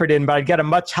that effort in, but I'd get a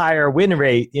much higher win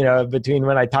rate, between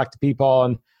when I talk to people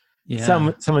and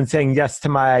someone saying yes to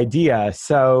my idea.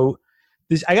 So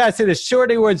I got to say the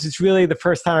Shorty Awards is really the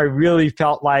first time I really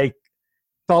felt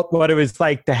what it was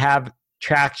like to have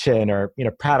traction or,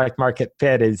 product market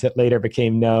fit as it later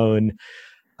became known.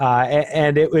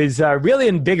 And it was really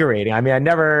invigorating. I mean,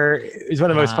 it was one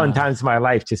of the most fun times of my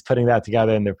life, just putting that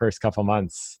together in the first couple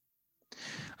months.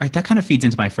 All right, that kind of feeds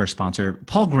into my first sponsor.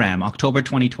 Paul Graham, October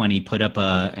 2020, put up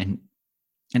an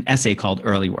essay called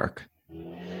Early Work.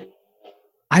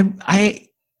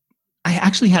 I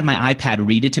actually had my iPad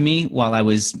read it to me while I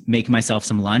was making myself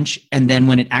some lunch. And then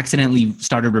when it accidentally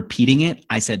started repeating it,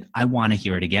 I said, I want to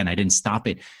hear it again. I didn't stop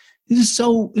it. It was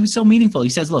so meaningful. He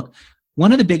says, look,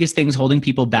 one of the biggest things holding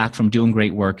people back from doing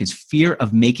great work is fear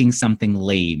of making something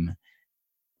lame.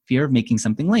 Fear of making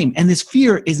something lame. And this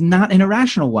fear is not an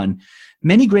irrational one.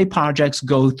 Many great projects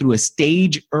go through a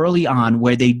stage early on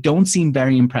where they don't seem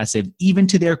very impressive, even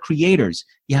to their creators.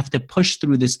 You have to push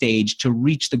through the stage to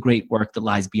reach the great work that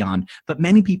lies beyond. But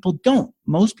many people don't.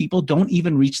 Most people don't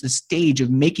even reach the stage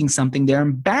of making something they're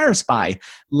embarrassed by,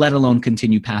 let alone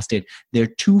continue past it. They're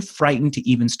too frightened to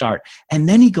even start. And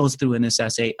then he goes through in this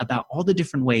essay about all the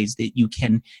different ways that you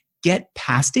can get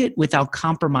past it without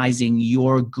compromising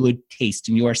your good taste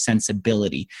and your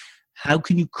sensibility. How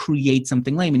can you create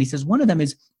something lame? And he says one of them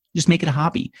is just make it a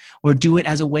hobby or do it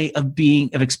as a way of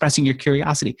expressing your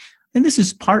curiosity. And this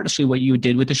is partially what you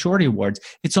did with the Shorty Awards.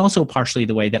 It's also partially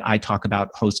the way that I talk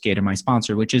about HostGator, my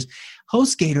sponsor, which is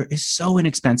HostGator is so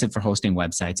inexpensive for hosting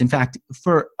websites. In fact,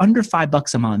 for under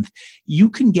 $5 a month, you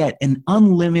can get an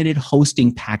unlimited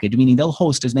hosting package, meaning they'll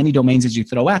host as many domains as you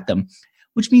throw at them,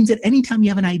 which means that anytime you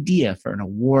have an idea for an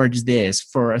awards this,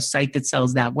 for a site that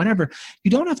sells that, whatever,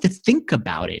 you don't have to think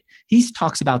about it. He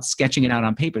talks about sketching it out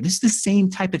on paper. This is the same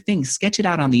type of thing. Sketch it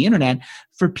out on the internet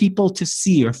for people to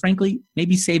see, or frankly,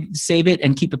 maybe save it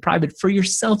and keep it private for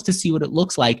yourself to see what it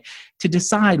looks like, to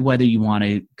decide whether you want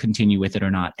to continue with it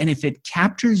or not. And if it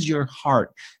captures your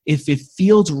heart, if it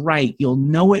feels right, you'll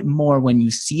know it more when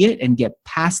you see it and get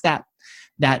past that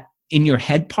in your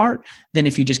head part than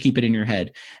if you just keep it in your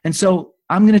head. And so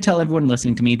I'm going to tell everyone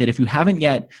listening to me that if you haven't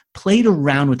yet played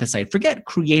around with the site, forget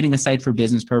creating a site for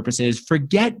business purposes,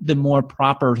 forget the more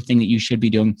proper thing that you should be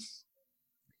doing.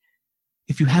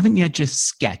 If you haven't yet just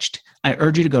sketched, I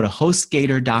urge you to go to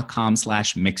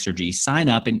hostgator.com/Mixergy. Sign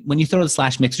up. And when you throw the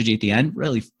 /Mixergy at the end,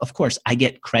 really, of course, I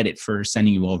get credit for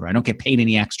sending you over. I don't get paid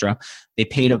any extra. They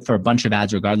paid up for a bunch of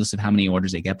ads regardless of how many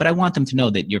orders they get. But I want them to know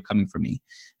that you're coming from me.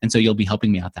 And so you'll be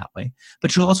helping me out that way.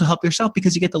 But you'll also help yourself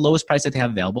because you get the lowest price that they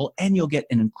have available, and you'll get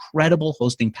an incredible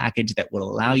hosting package that will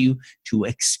allow you to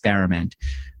experiment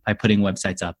by putting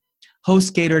websites up.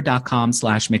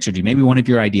 HostGator.com/Mixergy. Maybe one of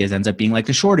your ideas ends up being like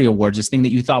the Shorty Awards, this thing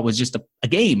that you thought was just a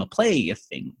game, a play, a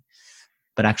thing,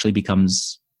 but actually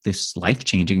becomes this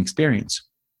life-changing experience.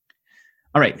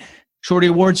 All right. Shorty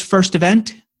Awards first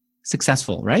event,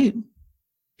 successful, right?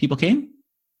 People came?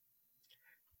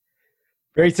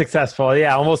 Very successful.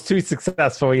 Yeah, almost too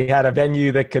successful. We had a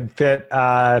venue that could fit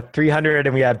 300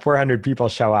 and we had 400 people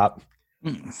show up.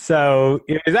 So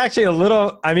it was actually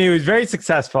it was very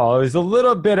successful. It was a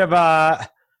little bit of a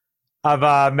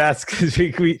mess because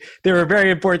there were very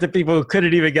important people who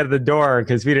couldn't even get to the door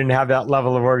because we didn't have that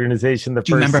level of organization the first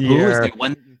year. Do you remember who was the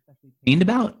one you complained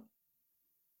about?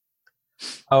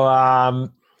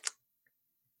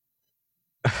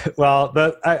 Well,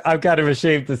 I'm kind of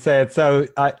ashamed to say it. So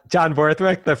John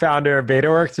Borthwick, the founder of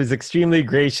BetaWorks, was extremely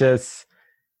gracious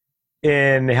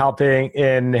in helping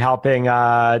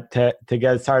to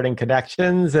get starting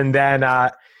connections. And then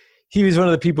he was one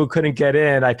of the people who couldn't get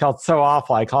in. I felt so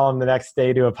awful. I called him the next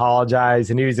day to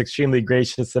apologize, and he was extremely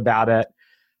gracious about it.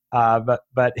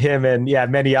 But him and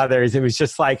many others, it was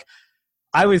just like,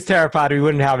 I was terrified we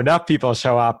wouldn't have enough people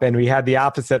show up, and we had the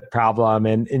opposite problem.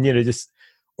 And just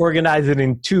organize it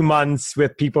in 2 months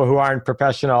with people who aren't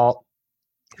professional,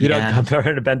 who don't come from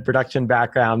an event production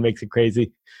background, makes it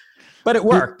crazy. But it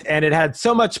worked, and it had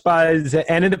so much buzz.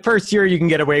 And in the first year, you can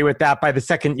get away with that. By the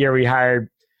second year, we hired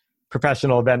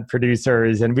professional event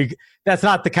producers, and that's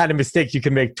not the kind of mistake you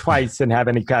can make twice and have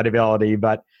any credibility,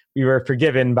 but we were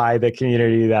forgiven by the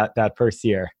community that first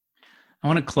year. I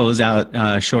want to close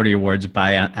out Shorty Awards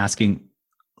by asking,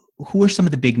 who are some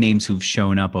of the big names who've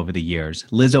shown up over the years?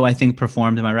 Lizzo, I think,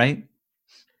 performed. Am I right?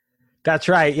 That's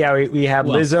right. Yeah, we have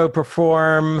Lizzo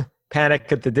perform,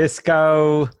 Panic at the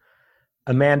Disco,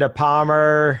 Amanda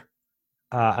Palmer.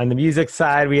 On the music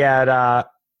side, we had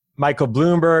Michael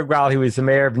Bloomberg, while he was the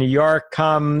mayor of New York,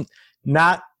 come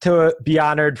not to be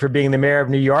honored for being the mayor of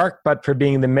New York, but for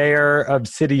being the mayor of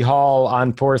City Hall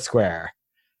on Foursquare,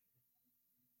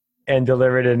 and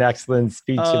delivered an excellent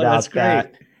speech about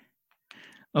that.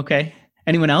 Okay.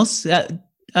 Anyone else?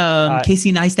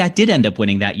 Casey Neistat did end up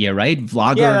winning that year, right?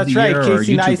 Vlogger of the year, or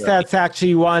Casey YouTuber? Neistat's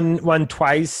actually won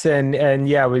twice, and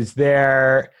was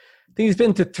there. I think he's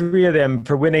been to 3 of them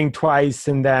for winning twice,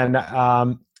 and then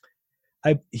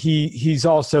he's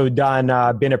also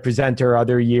been a presenter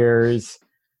other years.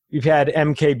 We've had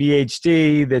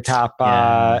MKBHD, the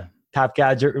top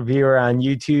gadget reviewer on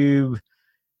YouTube,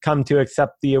 come to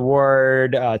accept the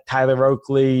award. Tyler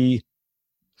Oakley,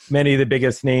 many of the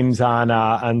biggest names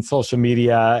on social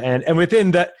media, and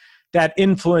within that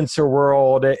influencer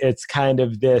world, it's kind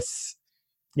of this,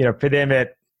 for them,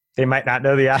 they might not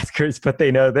know the Oscars, but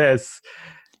they know this.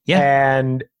 Yeah.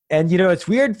 And it's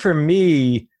weird for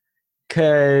me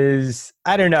because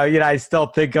I don't know, I still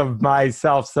think of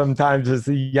myself sometimes as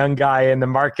a young guy in the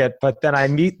market, but then I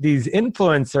meet these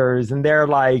influencers and they're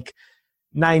like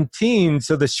 19.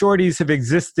 So the Shorties have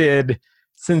existed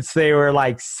since they were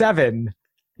like 7,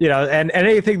 and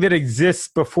anything that exists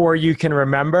before you can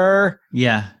remember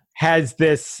has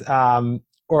this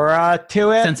aura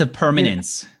to it. Sense of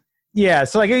permanence. Yeah.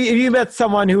 So like if you met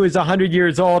someone who was 100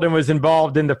 years old and was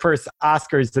involved in the first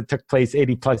Oscars that took place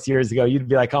 80 plus years ago, you'd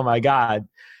be like, oh my God.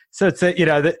 So it's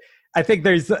I think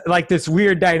there's like this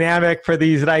weird dynamic for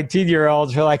these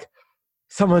 19-year-olds who are like,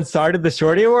 someone started the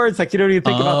Shorty Awards. Like you don't even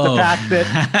think about the fact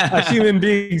that a human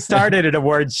being started an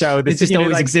award show. It just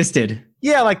always existed.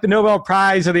 Yeah, like the Nobel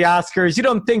Prize or the Oscars. You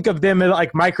don't think of them as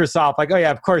like Microsoft. Like, oh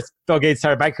yeah, of course, Bill Gates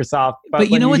started Microsoft. But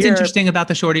you know what's interesting about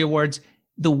the Shorty Awards?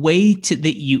 The way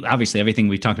that you, obviously everything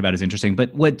we've talked about is interesting,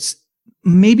 but what's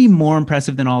maybe more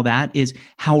impressive than all that is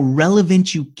how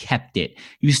relevant you kept it.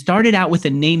 You started out with a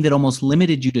name that almost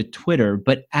limited you to Twitter,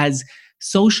 but as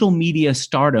social media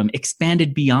stardom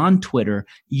expanded beyond Twitter,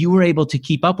 you were able to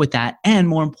keep up with that. And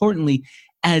more importantly,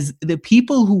 as the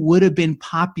people who would have been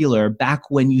popular back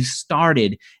when you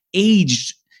started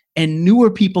aged and newer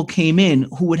people came in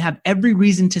who would have every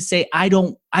reason to say, I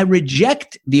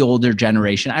reject the older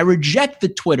generation. I reject the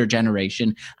Twitter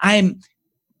generation. I'm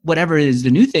whatever is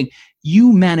the new thing.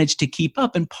 You managed to keep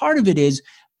up. And part of it is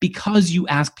because you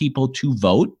ask people to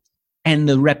vote and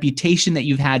the reputation that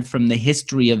you've had from the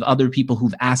history of other people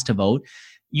who've asked to vote,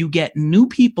 you get new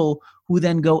people who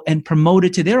then go and promote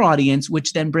it to their audience,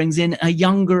 which then brings in a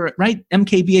younger, right?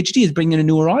 MKBHD is bringing in a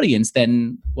newer audience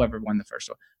than whoever won the first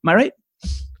one. Am I right?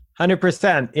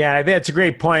 100%. Yeah, I think that's a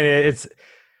great point. It's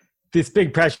this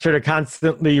big pressure to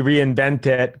constantly reinvent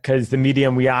it because the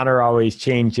medium we honor always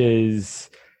changes.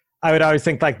 I would always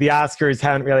think like the Oscars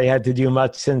haven't really had to do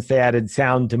much since they added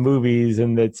sound to movies,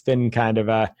 and it's been kind of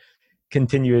a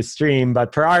continuous stream.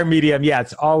 But for our medium, yeah,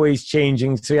 it's always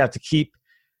changing. So you have to keep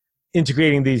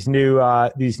integrating these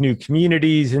new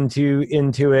communities into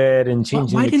it and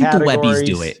changing the categories. Why didn't the Webbies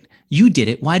do it? You did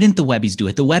it. Why didn't the Webbies do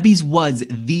it? The Webbies was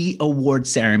the award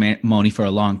ceremony for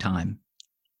a long time.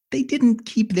 They didn't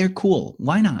keep their cool.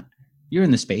 Why not? You're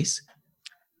in the space.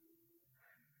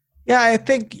 Yeah, I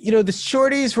think, the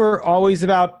Shorties were always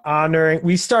about honoring.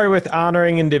 We started with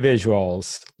honoring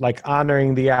individuals, like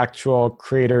honoring the actual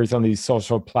creators on these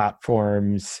social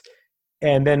platforms.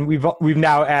 And then we've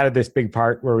now added this big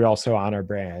part where we also honor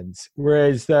brands.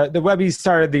 Whereas the Webbies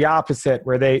started the opposite,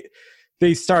 where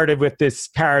they started with this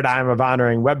paradigm of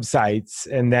honoring websites,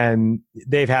 and then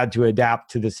they've had to adapt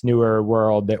to this newer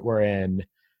world that we're in.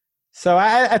 So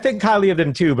I think highly of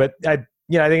them too, but I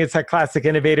think it's that classic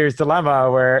innovator's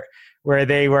dilemma where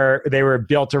they were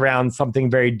built around something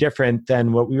very different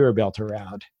than what we were built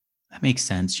around. That makes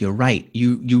sense. You're right.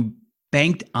 You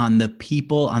banked on the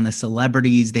people, on the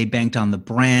celebrities. They banked on the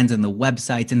brands and the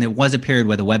websites. And there was a period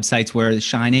where the websites were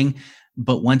shining.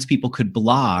 But once people could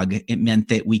blog, it meant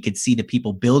that we could see the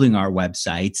people building our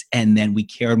websites, and then we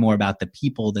cared more about the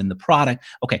people than the product.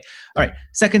 Okay. All right.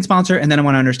 Second sponsor, and then I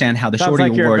want to understand how the Sounds Shorty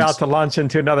like you're Awards. About to launch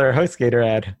into another HostGator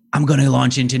ad. I'm going to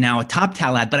launch into now a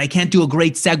TopTal ad, but I can't do a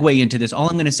great segue into this. All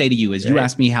I'm going to say to you is, you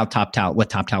asked me how what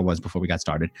TopTal was before we got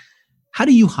started. How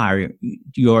do you hire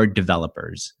your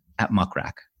developers at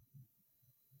Muckrack?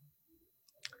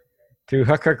 Through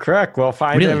hook or crook, we'll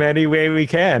find them any way we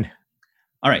can.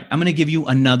 All right, I'm going to give you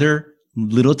another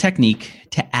little technique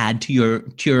to add to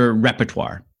your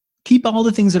repertoire. Keep all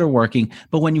the things that are working,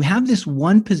 but when you have this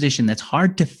one position that's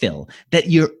hard to fill, that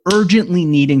you're urgently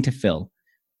needing to fill,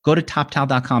 go to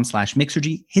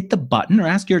toptal.com/Mixergy, hit the button, or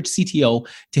ask your CTO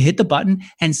to hit the button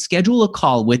and schedule a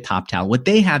call with TopTal. What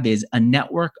they have is a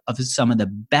network of some of the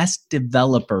best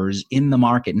developers in the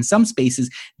market. In some spaces,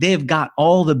 they have got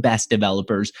all the best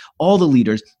developers, all the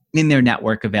leaders in their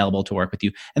network available to work with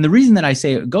you. And the reason that I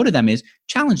say go to them is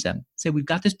challenge them. Say, we've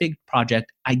got this big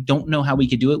project. I don't know how we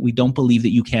could do it. We don't believe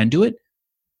that you can do it.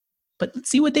 But let's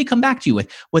see what they come back to you with.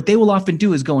 What they will often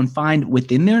do is go and find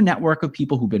within their network of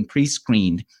people who've been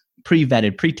pre-screened,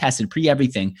 pre-vetted, pre-tested,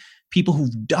 pre-everything, people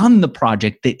who've done the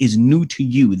project that is new to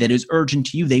you, that is urgent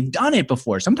to you. They've done it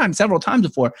before, sometimes several times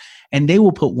before, and they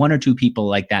will put one or two people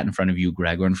like that in front of you,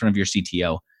 Greg, or in front of your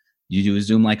CTO. You do a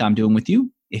Zoom like I'm doing with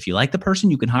you. If you like the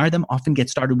person, you can hire them, often get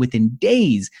started within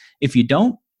days. If you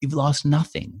don't, you've lost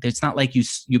nothing. It's not like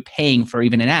you're paying for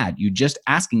even an ad. You're just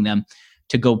asking them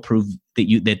to go prove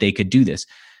that they could do this.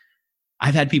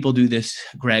 I've had people do this,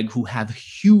 Greg, who have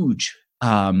huge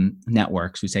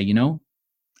networks who say,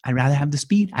 I'd rather have the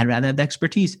speed. I'd rather have the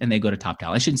expertise. And they go to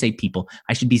TopTal. I shouldn't say people.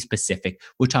 I should be specific.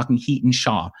 We're talking Heaton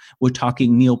Shaw. We're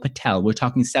talking Neil Patel. We're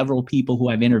talking several people who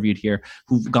I've interviewed here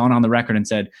who've gone on the record and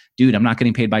said, dude, I'm not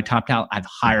getting paid by TopTal. I've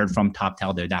hired from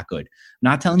TopTal. They're that good.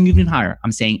 I'm not telling you can hire.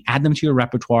 I'm saying add them to your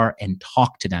repertoire and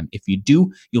talk to them. If you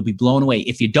do, you'll be blown away.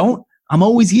 If you don't, I'm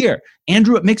always here.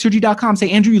 Andrew at Mixergy.com.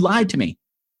 Say, Andrew, you lied to me.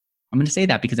 I'm going to say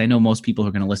that because I know most people who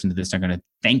are going to listen to this are going to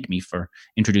thank me for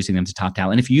introducing them to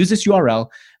TopTal. And if you use this URL,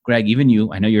 Greg, even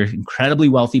you, I know you're incredibly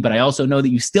wealthy, but I also know that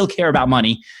you still care about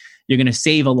money. You're going to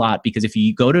save a lot because if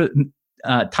you go to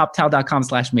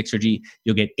toptal.com/Mixergy,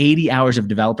 you'll get 80 hours of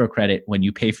developer credit when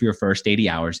you pay for your first 80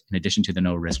 hours in addition to the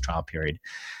no risk trial period.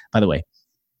 By the way,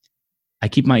 I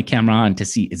keep my camera on to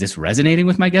see, is this resonating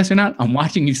with my guests or not? I'm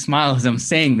watching you smile as I'm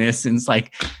saying this. And it's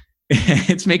like,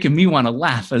 it's making me want to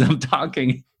laugh as I'm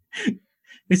talking.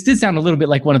 This did sound a little bit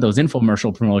like one of those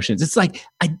infomercial promotions. It's like,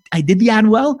 I did the ad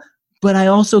well, but I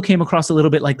also came across a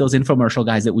little bit like those infomercial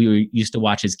guys that we used to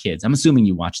watch as kids. I'm assuming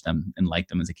you watched them and liked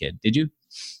them as a kid. Did you?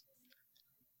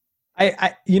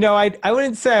 I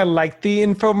wouldn't say I liked the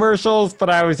infomercials, but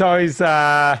I was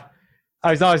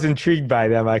always intrigued by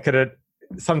them. I couldn't,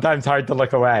 sometimes hard to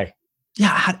look away. Yeah.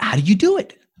 How do you do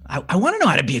it? I want to know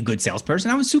how to be a good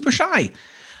salesperson. I was super shy.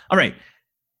 All right.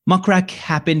 Muckrack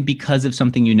happened because of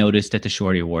something you noticed at the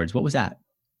Shorty Awards. What was that?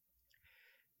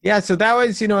 Yeah, so that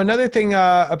was, another thing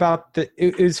about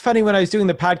it was funny when I was doing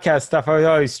the podcast stuff, I was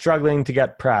always struggling to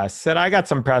get press. And I got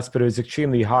some press, but it was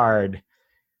extremely hard.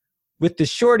 With the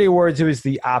Shorty Awards, it was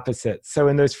the opposite. So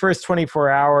in those first 24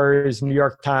 hours, New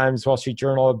York Times, Wall Street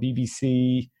Journal,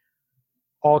 BBC,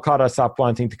 all caught us up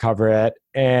wanting to cover it.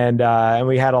 And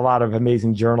we had a lot of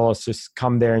amazing journalists just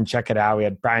come there and check it out. We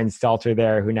had Brian Stelter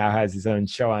there, who now has his own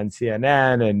show on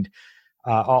CNN, and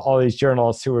all these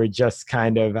journalists who were just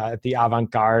kind of at the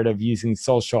avant-garde of using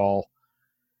social.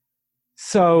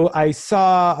 So I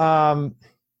saw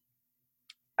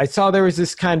there was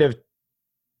this kind of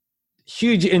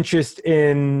huge interest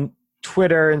in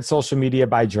Twitter and social media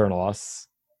by journalists.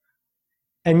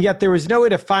 And yet there was no way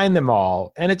to find them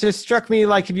all. And it just struck me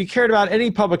like, if you cared about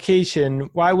any publication,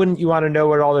 why wouldn't you want to know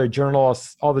what all the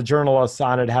journalists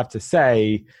on it have to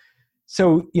say?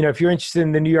 So, if you're interested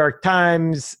in the New York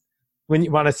Times, when you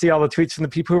want to see all the tweets from the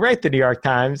people who write the New York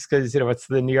Times, because, it's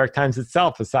the New York Times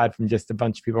itself, aside from just a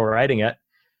bunch of people writing it,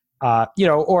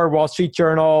 or Wall Street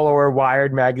Journal or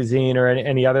Wired Magazine or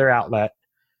any other outlet.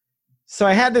 So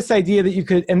I had this idea that you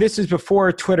could, and this was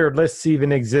before Twitter lists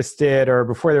even existed or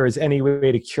before there was any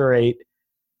way to curate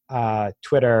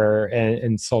Twitter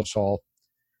and social.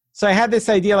 So I had this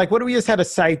idea, like, what if we just had a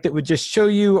site that would just show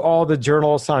you all the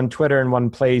journalists on Twitter in one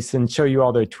place and show you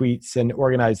all their tweets and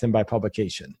organize them by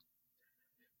publication?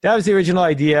 That was the original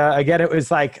idea. Again, it was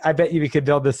like, I bet you we could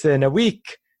build this in a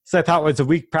week. So I thought it was a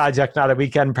week project, not a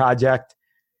weekend project.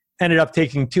 Ended up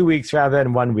taking 2 weeks rather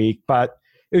than 1 week, but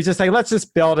it was just like, let's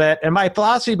just build it. And my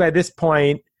philosophy by this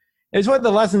point is one of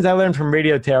the lessons I learned from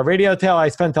Radio Tail. Radio Tail, I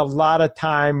spent a lot of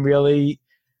time really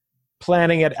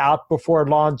planning it out before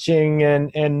launching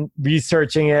and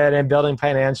researching it and building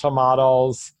financial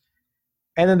models.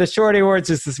 And then the Shorty Awards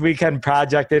is this weekend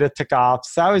project that it took off.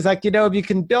 So I was like, if you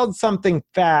can build something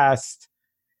fast,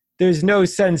 there's no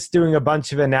sense doing a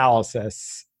bunch of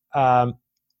analysis. If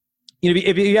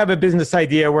you have a business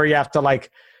idea where you have to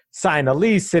sign a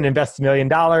lease and invest $1 million,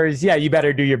 yeah, you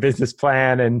better do your business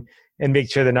plan and and make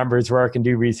sure the numbers work and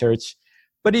do research.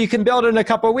 But you can build it in a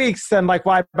couple of weeks, then like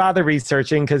why bother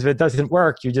researching? Because if it doesn't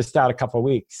work, you're just out a couple of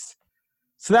weeks.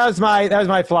 So that was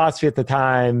my philosophy at the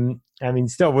time. I mean,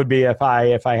 still would be if I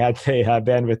had the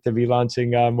bandwidth to be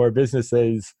launching more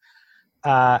businesses.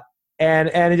 And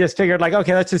I just figured like,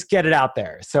 okay, let's just get it out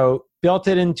there. So built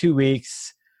it in 2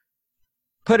 weeks,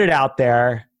 put it out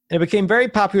there. And it became very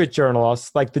popular with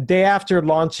journalists. Like the day after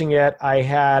launching it, I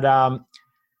had, I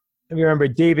remember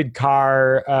David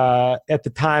Carr at the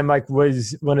time, like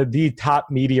was one of the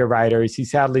top media writers. He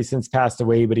sadly since passed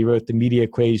away, but he wrote The Media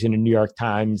Equation in New York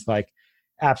Times, like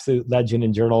absolute legend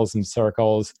in journalism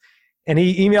circles. And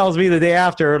he emails me the day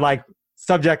after, like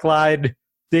subject line,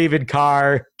 David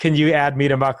Carr, can you add me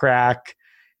to Muck Rack?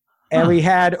 And we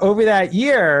had over that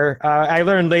year, I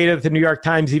learned later that the New York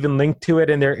Times even linked to it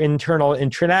in their internal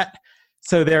intranet.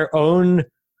 So their own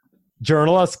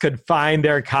journalists could find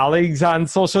their colleagues on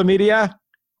social media.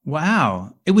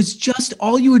 Wow. It was just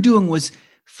all you were doing was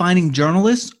finding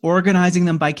journalists, organizing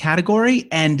them by category,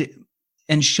 and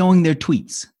showing their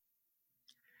tweets.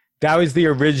 That was the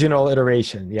original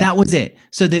iteration. Yeah. That was it.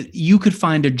 So that you could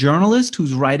find a journalist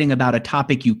who's writing about a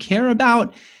topic you care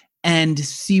about and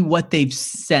see what they've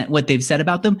said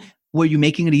about them. Were you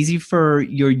making it easy for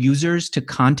your users to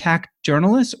contact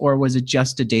journalists, or was it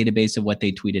just a database of what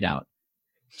they tweeted out?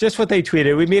 Just what they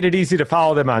tweeted. We made it easy to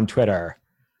follow them on Twitter.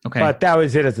 Okay. But that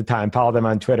was it at the time. Follow them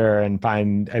on Twitter and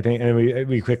find, I think, and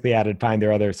we quickly added find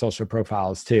their other social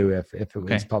profiles too, if it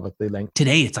was publicly linked.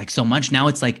 Today, it's like so much. Now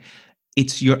it's like,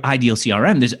 it's your ideal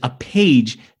CRM. There's a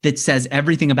page that says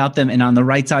everything about them. And on the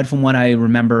right side, from what I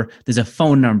remember, there's a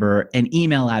phone number, an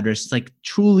email address. It's like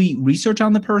truly research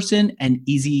on the person and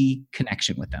easy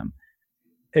connection with them.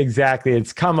 Exactly.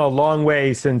 It's come a long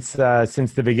way since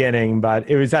the beginning, but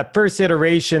it was that first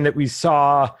iteration that we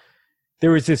saw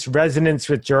there was this resonance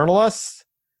with journalists.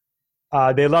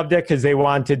 They loved it because they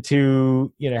wanted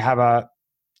to,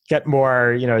 get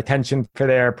more, attention for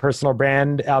their personal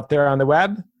brand out there on the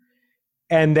web.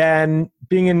 And then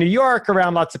being in New York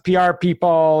around lots of PR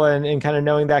people and kind of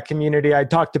knowing that community, I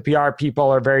talked to PR people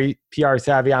or very PR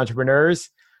savvy entrepreneurs,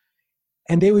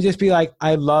 and they would just be like,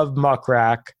 I love Muck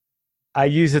Rack. I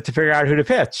use it to figure out who to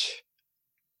pitch.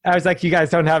 I was like, you guys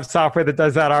don't have software that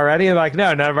does that already? And like,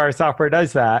 no, none of our software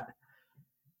does that.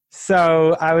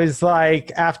 So I was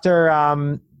like,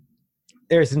 after,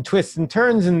 there's some twists and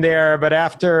turns in there, but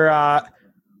after a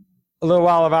little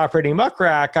while of operating Muck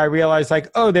Rack, I realized like,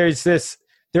 oh, there's this,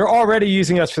 they're already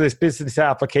using us for this business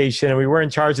application and we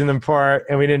weren't charging them for it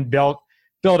and we didn't build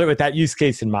it with that use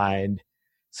case in mind.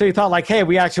 So you thought like, hey,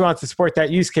 we actually want to support that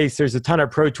use case. There's a ton of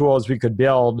pro tools we could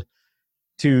build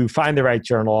to find the right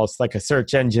journalists, like a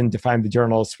search engine to find the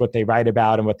journalists, what they write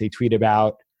about and what they tweet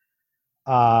about.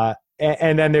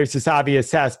 And then there's this obvious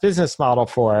SaaS business model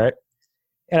for it.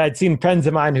 And I'd seen friends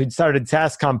of mine who'd started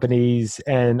SaaS companies,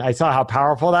 and I saw how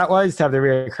powerful that was to have the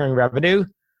recurring revenue.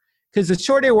 Because the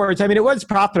Shorty Awards, I mean, it was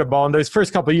profitable. In those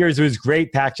first couple of years, it was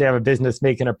great to actually have a business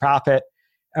making a profit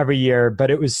every year.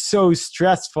 But it was so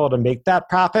stressful to make that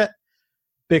profit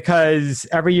because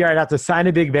every year I'd have to sign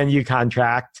a big venue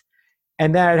contract,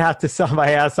 and then I'd have to sell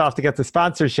my ass off to get the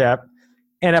sponsorship.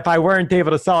 And if I weren't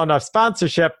able to sell enough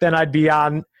sponsorship, then I'd be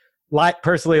on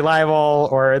personally liable,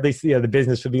 or at least the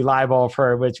business would be liable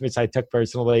for which I took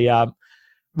personally,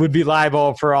 would be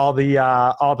liable for all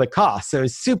the costs. So it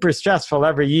was super stressful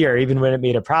every year, even when it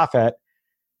made a profit.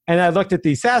 And I looked at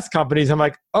these SaaS companies. I'm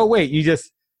like, oh wait, you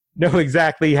just know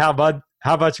exactly how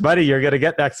much money you're going to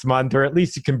get next month, or at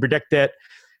least you can predict it,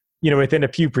 within a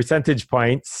few percentage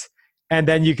points. And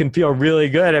then you can feel really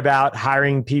good about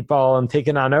hiring people and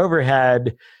taking on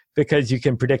overhead because you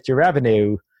can predict your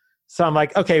revenue. So I'm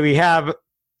like, okay,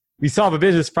 we solve a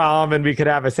business problem and we could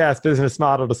have a SaaS business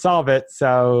model to solve it.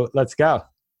 So let's go.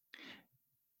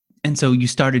 And so you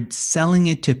started selling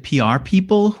it to PR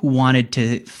people who wanted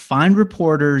to find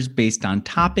reporters based on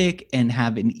topic and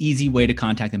have an easy way to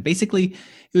contact them. Basically,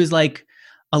 it was like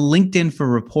a LinkedIn for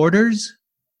reporters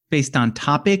based on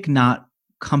topic, not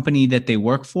company that they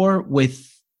work for,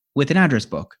 with an address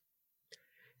book.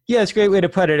 Yeah, it's a great way to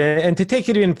put it. And to take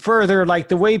it even further, like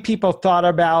the way people thought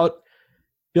about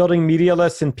building media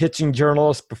lists and pitching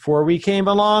journalists before we came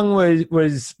along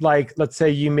was like, let's say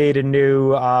you made a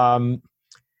new,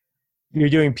 you're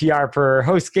doing PR for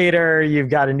HostGator, you've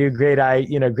got a new great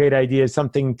idea,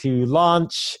 something to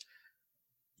launch.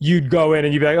 You'd go in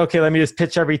and you'd be like, okay, let me just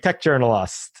pitch every tech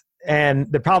journalist.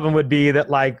 And the problem would be that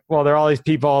like, well, there are all these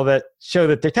people that show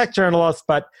that they're tech journalists,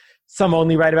 but some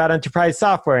only write about enterprise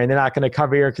software and they're not going to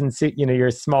cover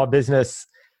your small business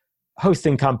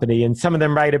hosting company. And some of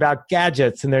them write about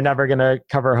gadgets and they're never going to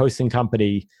cover a hosting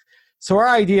company. So our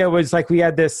idea was like we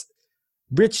had this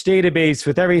rich database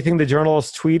with everything the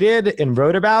journalists tweeted and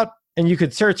wrote about, and you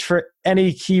could search for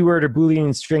any keyword or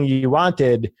Boolean string you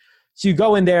wanted. So you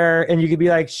go in there and you could be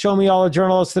like, show me all the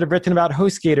journalists that have written about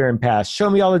HostGator in past. Show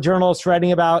me all the journalists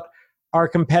writing about our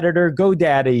competitor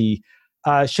GoDaddy.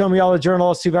 Show me all the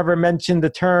journalists who've ever mentioned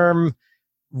the term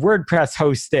WordPress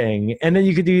hosting. And then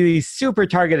you could do these super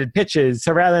targeted pitches.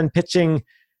 So rather than pitching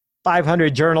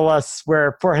 500 journalists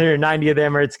where 490 of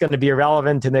them are it's going to be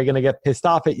irrelevant and they're going to get pissed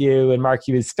off at you and mark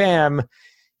you as spam,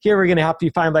 here we're going to help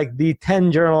you find like the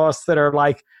 10 journalists that are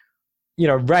like,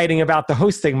 writing about the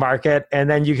hosting market. And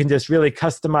then you can just really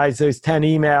customize those 10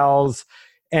 emails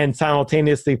and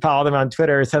simultaneously follow them on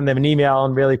Twitter, send them an email,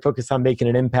 and really focus on making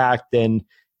an impact and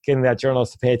getting that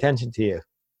journalist to pay attention to you.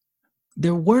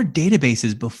 There were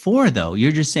databases before, though.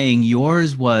 You're just saying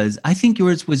I think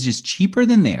yours was just cheaper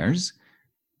than theirs,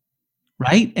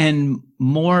 right? And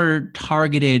more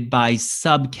targeted by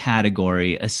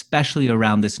subcategory, especially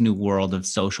around this new world of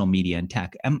social media and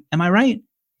tech. Am I right?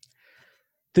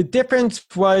 The difference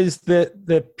was that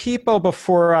the people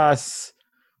before us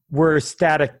were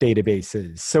static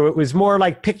databases. So it was more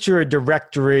like picture a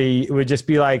directory. It would just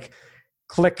be like,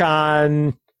 click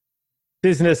on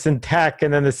business and tech,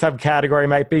 and then the subcategory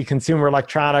might be consumer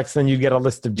electronics, and you get a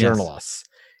list of journalists.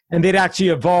 Yes. And they'd actually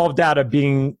evolved out of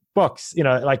being books,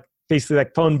 like basically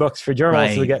like phone books for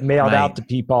journalists that get mailed out to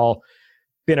people,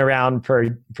 been around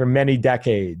for many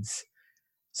decades.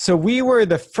 So we were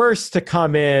the first to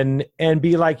come in and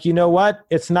be like, you know what?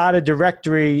 It's not a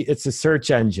directory, it's a search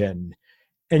engine.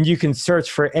 And you can search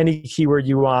for any keyword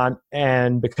you want,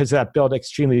 and because of that, build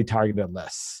extremely targeted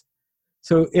lists.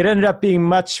 So it ended up being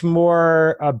much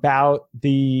more about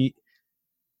the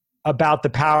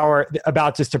power,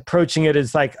 about just approaching it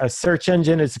as like a search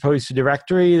engine as opposed to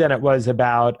directory than it was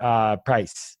about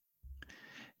price.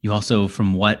 You also,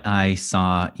 from what I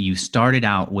saw, you started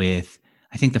out with,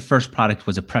 I think the first product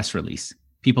was a press release.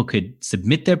 People could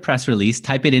submit their press release,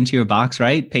 type it into your box,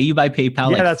 right? Pay you by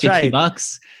PayPal, like that's $50. Right.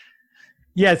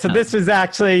 Yeah, so this was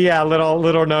actually a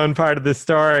little known part of the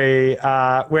story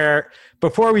where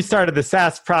before we started the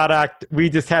SaaS product, we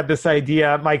just had this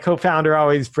idea. My co-founder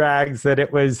always brags that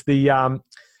it was the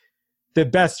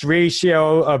best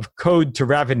ratio of code to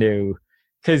revenue,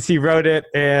 because he wrote it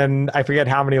in, I forget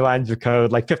how many lines of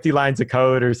code, like 50 lines of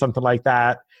code or something like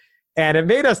that. And it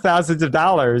made us thousands of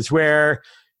dollars, where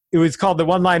it was called the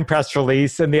one-line press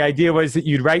release. And the idea was that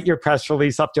you'd write your press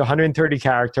release up to 130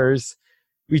 characters.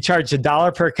 We charged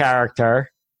 $1 per character.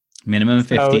 Minimum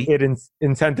 50. So it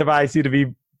incentivized you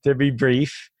to be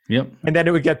brief. Yep. And then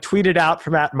it would get tweeted out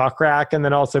from @Muckrack, and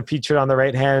then also featured on the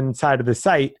right-hand side of the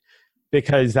site,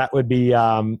 because that would be,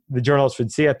 the journalists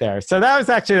would see it there. So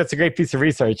that's a great piece of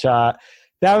research. That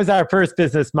was our first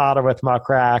business model with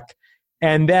Muckrack.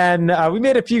 And then we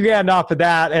made a few grand off of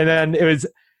that. And then it was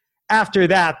after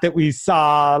that we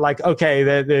saw like, okay,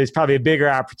 there's probably a bigger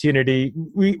opportunity.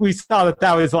 We saw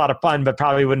that was a lot of fun, but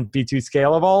probably wouldn't be too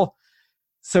scalable.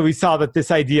 So we saw that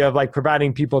this idea of like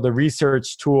providing people the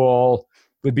research tool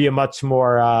would be a much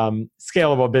more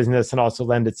scalable business and also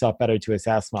lend itself better to a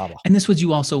SaaS model. And this was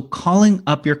you also calling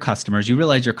up your customers. You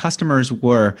realized your customers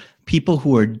were people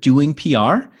who are doing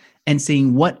PR and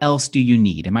saying, what else do you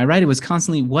need? Am I right? It was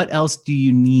constantly, what else do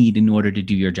you need in order to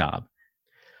do your job?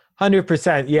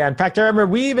 100%. Yeah. In fact, I remember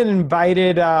we even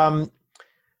invited it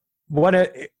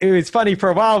was funny,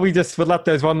 for a while, we just would let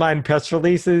those one-line press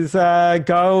releases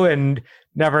go and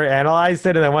never analyzed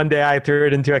it. And then one day I threw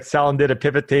it into Excel and did a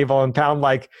pivot table and found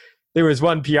like there was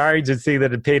one PR agency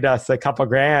that had paid us a couple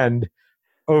grand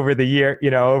over the year,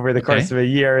 over the course of a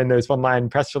year in those one-line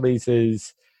press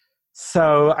releases.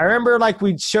 So I remember like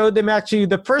we showed them actually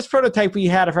the first prototype we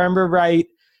had, if I remember right,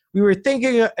 we were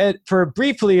thinking for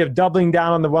briefly of doubling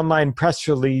down on the one-line press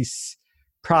release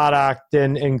product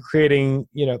and creating,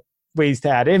 ways to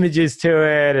add images to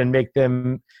it and make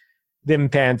them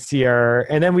fancier.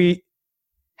 And then we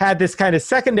had this kind of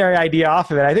secondary idea off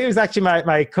of it. I think it was actually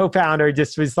my co-founder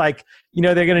just was like,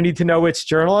 they're going to need to know which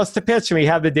journalist to pitch, and we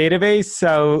have the database.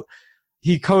 So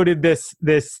he coded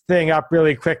this thing up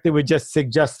really quick that would just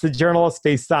suggest the journalist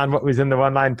based on what was in the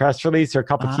one-line press release or a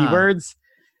couple keywords.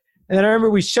 And then I remember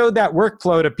we showed that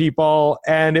workflow to people,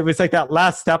 and it was like that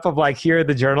last step of like, here are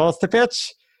the journalists to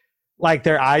pitch. Like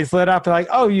their eyes lit up and like,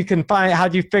 oh, you can find,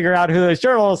 how'd you figure out who those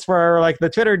journalists were? Like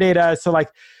the Twitter data. So like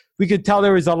we could tell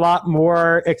there was a lot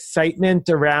more excitement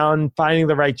around finding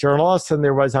the right journalists than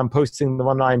there was on posting the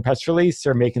one-line press release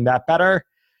or making that better.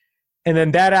 And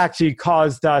then that actually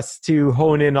caused us to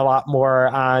hone in a lot more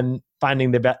on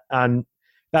finding on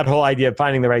that whole idea of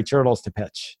finding the right journals to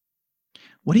pitch.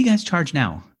 What do you guys charge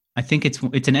now? I think it's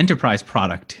an enterprise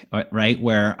product, right?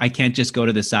 Where I can't just go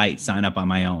to the site, sign up on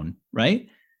my own, right?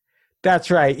 That's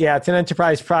right. Yeah, it's an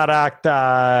enterprise product.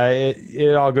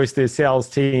 It all goes through the sales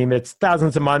team. It's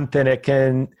thousands a month,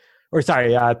 and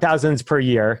thousands per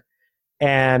year,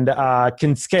 and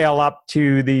can scale up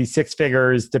to the six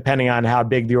figures depending on how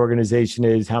big the organization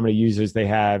is, how many users they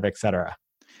have, et cetera.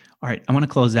 All right, I want to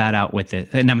close that out with it.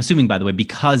 And I'm assuming, by the way,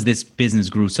 because this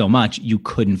business grew so much, you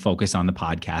couldn't focus on the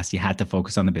podcast. You had to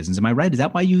focus on the business. Am I right? Is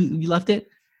that why you left it?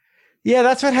 Yeah,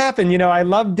 that's what happened. I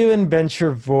love doing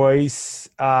Venture Voice.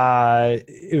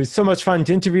 It was so much fun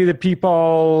to interview the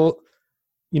people.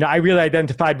 I really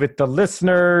identified with the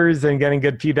listeners, and getting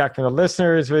good feedback from the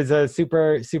listeners was a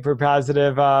super, super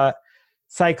positive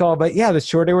cycle. But yeah, the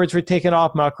Shorty words were taken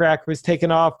off. Muck Rack was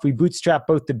taken off. We bootstrapped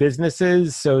both the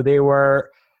businesses, so they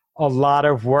were a lot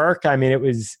of work. I mean, it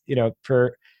was,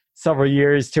 for several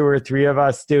years, 2 or 3 of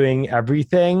us doing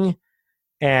everything.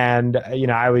 And,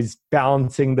 I was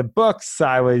balancing the books,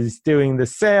 I was doing the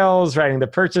sales, writing the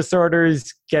purchase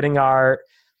orders, getting our,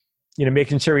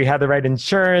 making sure we had the right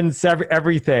insurance,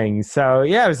 everything. So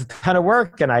yeah, it was a ton of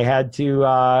work, and I had to,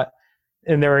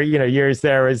 and there were, years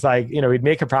there was like, we'd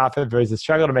make a profit, but it was a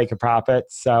struggle to make a profit.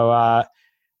 So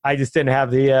I just didn't have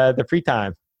the free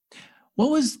time. What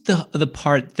was the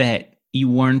part that you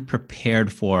weren't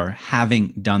prepared for, having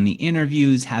done the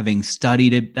interviews, having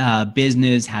studied a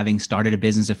business, having started a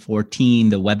business at 14,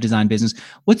 the web design business?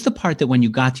 What's the part that when you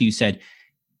got to, you said,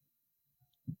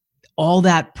 all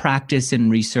that practice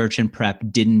and research and prep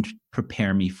didn't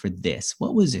prepare me for this?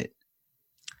 What was it?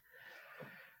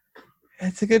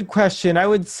 That's a good question. I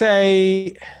would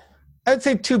say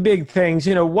 2 big things.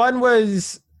 One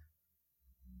was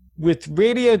with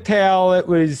Radio Tail, it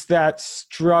was that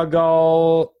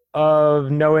struggle of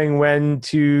knowing when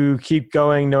to keep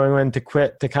going, knowing when to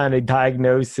quit, to kind of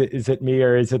diagnose, is it me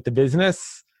or is it the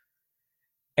business?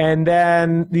 And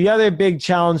then the other big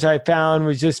challenge I found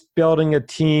was just building a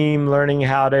team, learning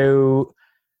how to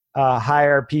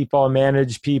hire people,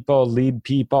 manage people, lead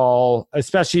people,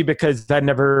 especially because I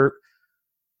never,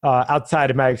 outside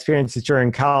of my experiences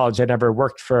during college, I never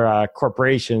worked for a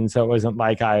corporation. So it wasn't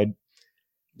like I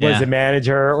was a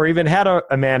manager or even had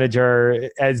a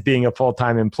manager as being a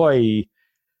full-time employee.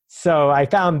 So I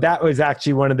found that was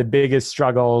actually one of the biggest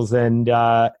struggles. And, there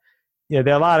are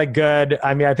a lot of good,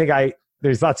 I think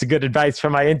there's lots of good advice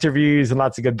from my interviews and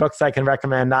lots of good books I can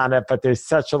recommend on it, but there's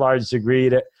such a large degree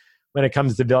that when it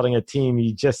comes to building a team,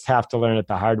 you just have to learn it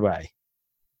the hard way.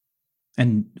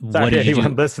 And what did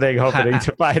anyone listening, hoping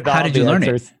to find how did you learn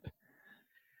it?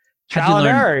 Trial and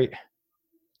error.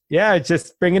 Yeah,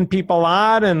 just bringing people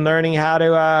on and learning how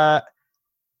to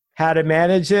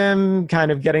manage them,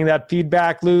 kind of getting that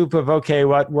feedback loop of, okay,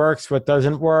 what works, what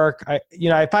doesn't work.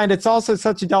 I find it's also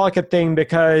such a delicate thing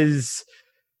because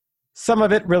some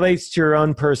of it relates to your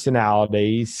own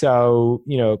personality. So,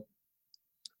 there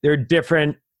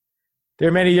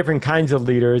are many different kinds of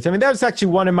leaders. That was actually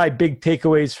one of my big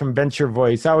takeaways from Venture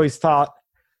Voice. I always thought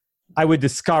I would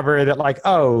discover that,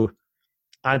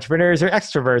 entrepreneurs are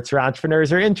extroverts or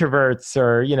entrepreneurs are introverts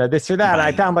or, this or that.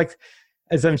 Right. I found,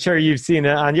 as I'm sure you've seen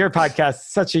on your podcast,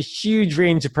 such a huge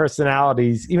range of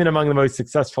personalities, even among the most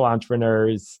successful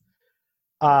entrepreneurs.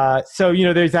 So,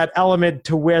 there's that element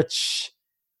to which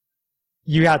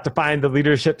you have to find the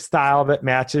leadership style that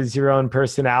matches your own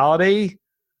personality.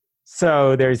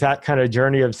 So there's that kind of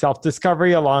journey of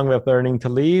self-discovery along with learning to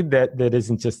lead that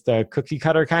isn't just a cookie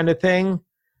cutter kind of thing.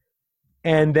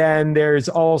 And then there's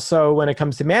also, when it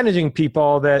comes to managing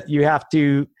people, that you have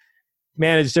to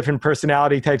manage different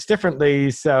personality types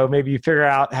differently. So maybe you figure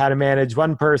out how to manage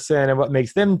one person and what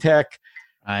makes them tick,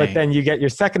 but then you get your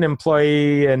second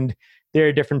employee and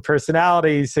they're different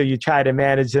personalities. So you try to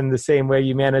manage them the same way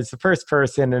you manage the first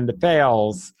person and it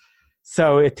fails.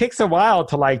 So it takes a while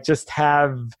to just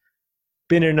have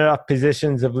been in enough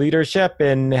positions of leadership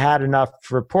and had enough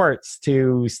reports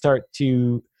to start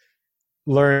to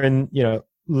learn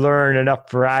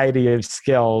enough variety of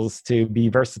skills to be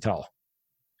versatile.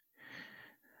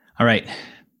 All right.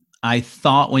 I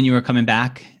thought when you were coming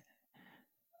back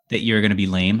that you were going to be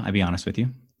lame. I'll be honest with you.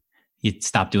 You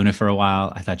stopped doing it for a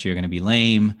while. I thought you were going to be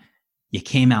lame. You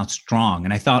came out strong.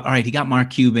 And I thought, all right, he got Mark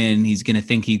Cuban. He's going to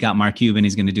think he got Mark Cuban.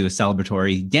 He's going to do a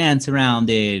celebratory dance around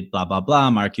it, blah, blah,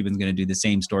 blah. Mark Cuban's going to do the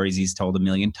same stories he's told a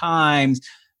million times.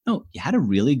 no, you had a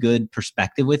really good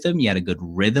perspective with him. You had a good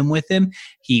rhythm with him.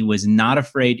 He was not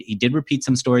afraid. He did repeat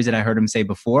some stories that I heard him say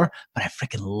before, but I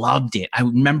freaking loved it. I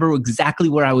remember exactly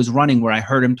where I was running, where I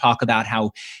heard him talk about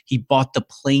how he bought the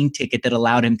plane ticket that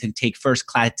allowed him to take first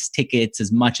class tickets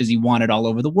as much as he wanted all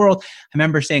over the world. I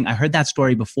remember saying, I heard that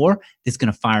story before. This is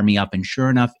going to fire me up. And sure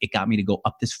enough, it got me to go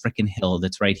up this freaking hill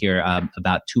that's right here,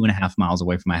 about 2.5 miles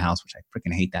away from my house, which I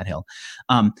freaking hate that hill.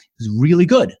 It was really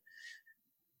good.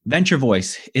 Venture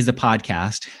Voice is a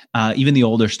podcast. Even the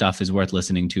older stuff is worth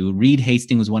listening to. Reed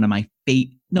Hastings was one of my it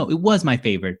was my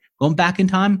favorite. Going back in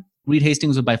time, Reed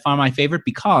Hastings was by far my favorite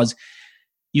because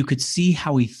you could see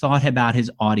how he thought about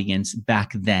his audience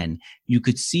back then. You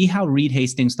could see how Reed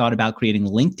Hastings thought about creating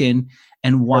LinkedIn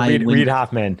and why. Reed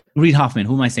Hoffman. Reed Hoffman.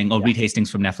 Who am I saying? Oh, yeah. Reed Hastings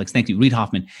from Netflix. Thank you. Reed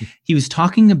Hoffman. He was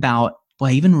talking about, well,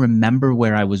 I even remember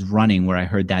where I was running, where I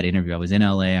heard that interview. I was in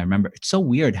LA. I remember it's so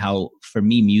weird how, for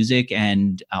me, music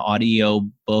and audio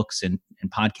books and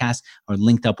podcasts are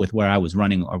linked up with where I was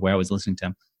running or where I was listening to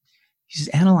him. He's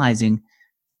analyzing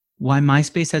why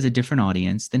MySpace has a different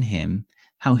audience than him,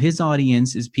 how his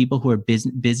audience is people who are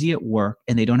busy at work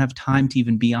and they don't have time to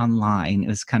even be online.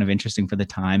 It's kind of interesting for the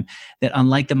time that,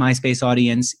 unlike the MySpace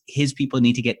audience, his people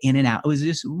need to get in and out. It was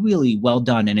just really well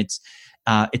done. And it's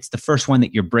the first one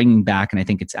that you're bringing back, and I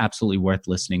think it's absolutely worth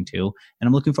listening to. And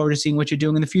I'm looking forward to seeing what you're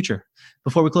doing in the future.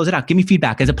 Before we close it out, give me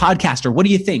feedback as a podcaster. What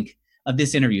do you think of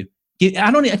this interview?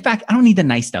 I don't need the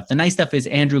nice stuff. The nice stuff is,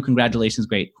 Andrew, congratulations,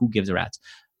 great. Who gives a rat's?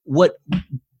 What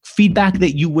feedback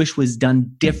that you wish was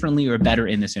done differently or better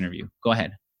in this interview? Go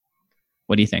ahead.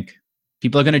 What do you think?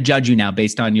 People are going to judge you now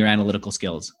based on your analytical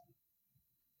skills.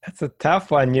 That's a tough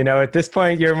one. At this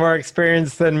point, you're more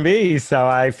experienced than me. So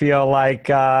I feel like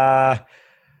the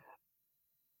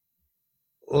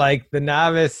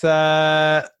novice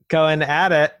going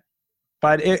at it.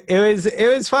 But it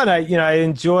was fun. I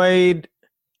enjoyed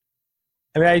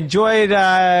getting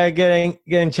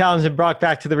challenged and brought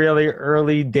back to the really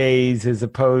early days, as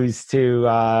opposed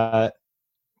to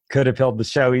could have filled the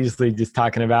show easily just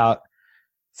talking about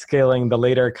scaling the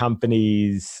later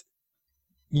companies.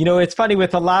 It's funny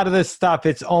with a lot of this stuff,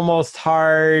 it's almost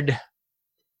hard. I'm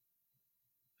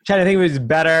trying to think it was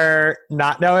better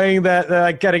not knowing that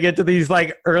I got to get to these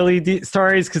early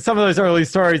stories, because some of those early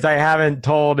stories I haven't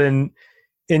told in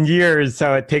years,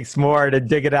 so it takes more to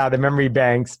dig it out of memory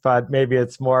banks. But maybe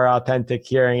it's more authentic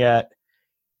hearing it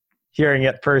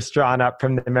first drawn up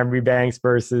from the memory banks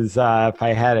versus if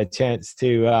I had a chance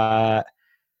to have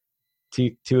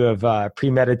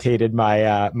premeditated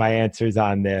my answers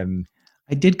on them.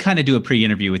 I did kind of do a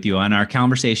pre-interview with you on our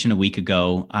conversation a week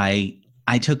ago. I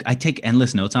take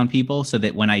endless notes on people so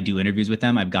that when I do interviews with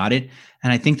them, I've got it.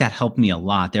 And I think that helped me a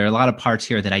lot. There are a lot of parts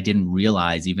here that I didn't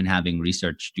realize, even having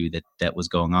researched you, that was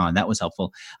going on. That was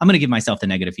helpful. I'm going to give myself the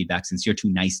negative feedback since you're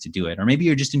too nice to do it. Or maybe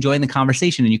you're just enjoying the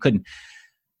conversation and you couldn't.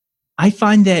 I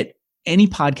find that any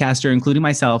podcaster, including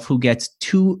myself, who gets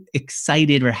too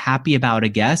excited or happy about a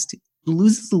guest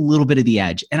loses a little bit of the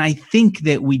edge. And I think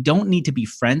that we don't need to be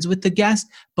friends with the guest,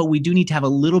 but we do need to have a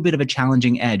little bit of a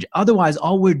challenging edge. Otherwise,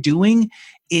 all we're doing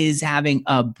is having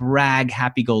a brag,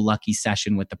 happy-go-lucky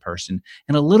session with the person.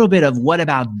 And a little bit of what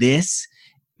about this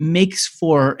makes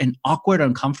for an awkward,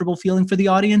 uncomfortable feeling for the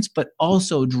audience, but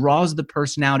also draws the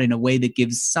person out in a way that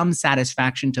gives some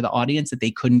satisfaction to the audience that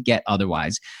they couldn't get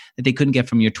otherwise, that they couldn't get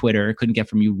from your Twitter, couldn't get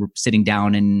from you sitting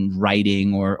down and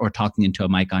writing or talking into a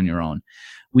mic on your own.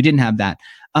 We didn't have that.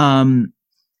 I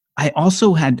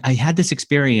had this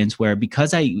experience where,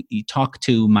 because I talked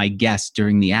to my guests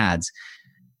during the ads,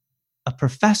 a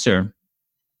professor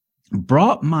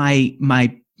brought my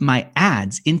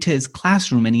ads into his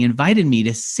classroom, and he invited me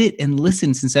to sit and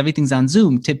listen, since everything's on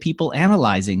Zoom, to people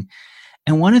analyzing.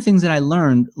 And one of the things that I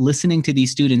learned listening to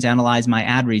these students analyze my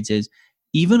ad reads is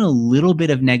even a little bit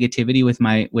of negativity with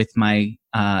my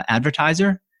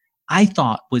advertiser, I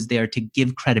thought was there to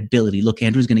give credibility. Look,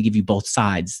 Andrew's going to give you both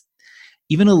sides.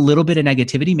 Even a little bit of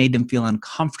negativity made them feel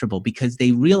uncomfortable because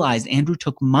they realized Andrew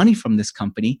took money from this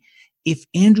company. If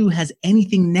Andrew has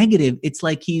anything negative, it's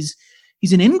like he's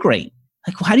an ingrate.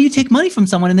 Like, how do you take money from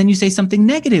someone and then you say something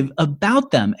negative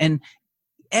about them? And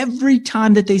every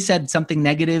time that they said something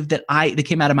negative that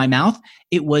came out of my mouth,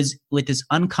 it was with this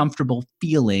uncomfortable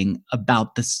feeling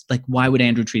about this. Like, why would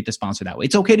Andrew treat the sponsor that way?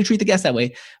 It's okay to treat the guest that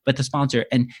way, but the sponsor,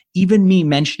 and even me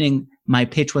mentioning my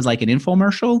pitch was like an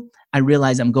infomercial, I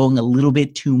realized I'm going a little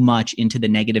bit too much into the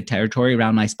negative territory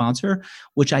around my sponsor,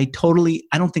 which I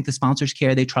don't think the sponsors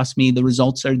care. They trust me. The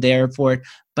results are there for it,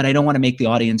 but I don't want to make the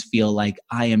audience feel like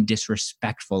I am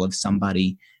disrespectful of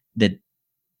somebody that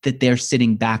that they're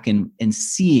sitting back and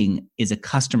seeing is a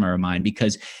customer of mine.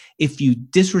 Because if you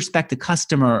disrespect the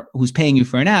customer who's paying you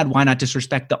for an ad, why not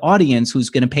disrespect the audience who's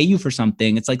going to pay you for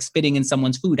something? It's like spitting in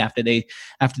someone's food after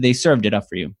they served it up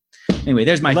for you. Anyway,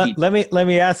 there's my feed. Let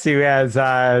me ask you,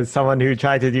 as someone who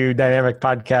tried to do dynamic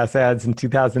podcast ads in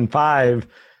 2005,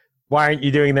 why aren't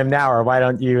you doing them now, or why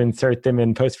don't you insert them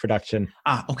in post-production?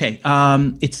 Okay.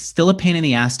 It's still a pain in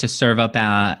the ass to serve up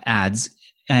ads.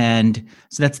 And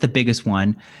so that's the biggest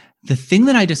one. The thing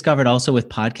that I discovered also with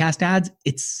podcast ads,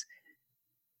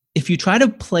 if you try to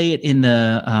play it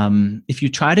if you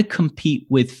try to compete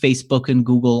with Facebook and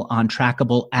Google on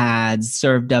trackable ads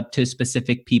served up to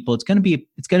specific people, it's going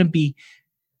to be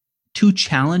too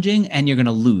challenging and you're going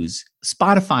to lose.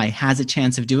 Spotify has a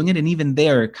chance of doing it, and even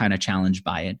they're kind of challenged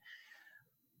by it.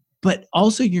 But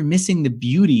also you're missing the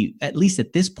beauty, at least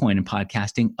at this point in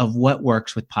podcasting, of what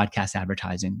works with podcast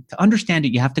advertising. To understand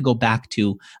it, you have to go back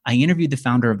to, I interviewed the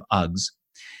founder of Uggs.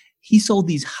 He sold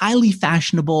these highly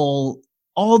fashionable,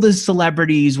 all the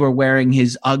celebrities were wearing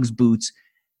his Uggs boots,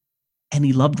 and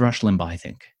he loved Rush Limbaugh, I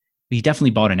think. He definitely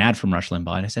bought an ad from Rush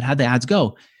Limbaugh. And I said, how'd the ads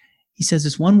go? He says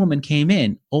this one woman came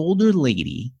in, older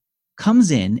lady, comes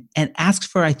in and asks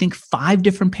for, I think, 5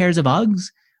 different pairs of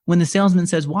Uggs. When the salesman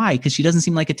says why, because she doesn't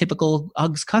seem like a typical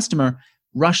Uggs customer,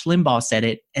 Rush Limbaugh said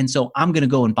it, and so I'm going to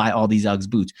go and buy all these Uggs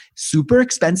boots. Super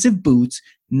expensive boots,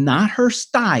 not her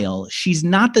style. She's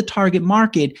not the target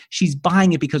market. She's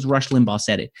buying it because Rush Limbaugh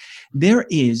said it. There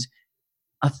is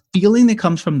a feeling that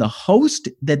comes from the host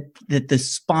that the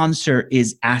sponsor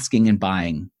is asking and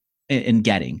buying and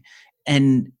getting.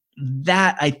 And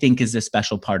that, I think, is a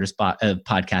special part of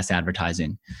podcast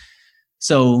advertising.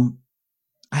 So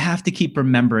I have to keep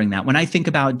remembering that. When I think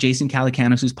about Jason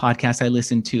Calacanis, whose podcast I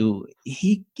listen to,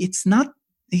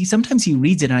 sometimes he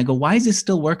reads it and I go, why is this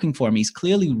still working for me? He's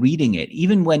clearly reading it.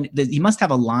 Even when he must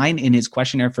have a line in his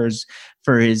questionnaire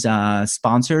for his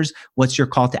sponsors, what's your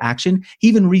call to action? He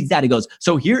even reads that. He goes,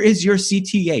 so here is your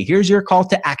CTA. Here's your call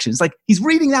to action. It's like he's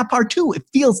reading that part too. It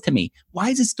feels to me. Why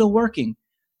is it still working?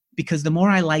 Because the more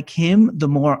I like him, the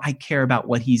more I care about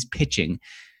what he's pitching.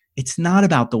 It's not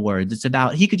about the words. It's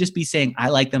about, he could just be saying, I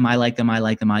like them, I like them, I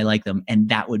like them, I like them. And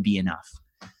that would be enough.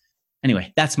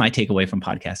 Anyway, that's my takeaway from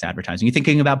podcast advertising. You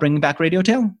thinking about bringing back Radio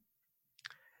Tail?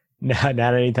 No,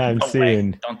 not anytime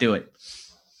soon. Don't do it.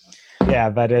 Yeah,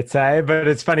 but it's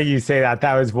funny you say that.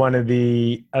 That was one of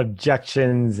the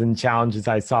objections and challenges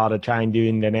I saw to trying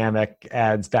doing dynamic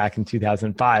ads back in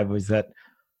 2005 was that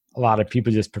a lot of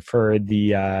people just preferred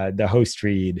the host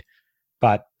read.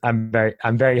 But I'm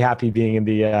very happy being in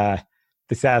the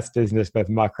SaaS business with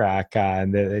Muckrack,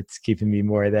 and it's keeping me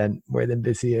more than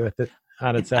busy with it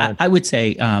on its own. I would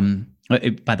say,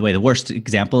 by the way, the worst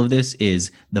example of this is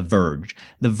The Verge.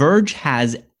 The Verge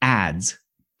has ads.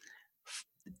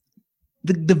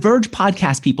 The Verge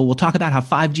podcast people will talk about how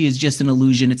 5G is just an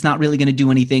illusion. It's not really going to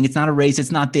do anything. It's not a race.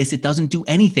 It's not this. It doesn't do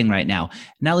anything right now.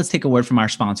 Now let's take a word from our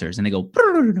sponsors. And they go,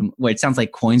 wait, it sounds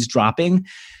like coins dropping.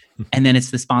 And then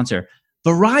it's the sponsor.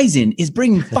 Verizon is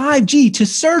bringing 5G to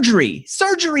surgery.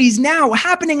 Surgery is now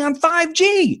happening on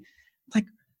 5G. Like,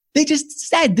 they just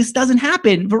said this doesn't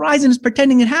happen. Verizon is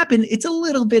pretending it happened. It's a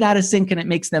little bit out of sync, and it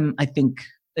makes them, I think,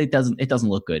 it doesn't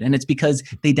look good. And it's because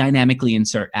they dynamically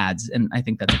insert ads. And I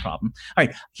think that's a problem. All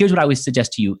right. Here's what I would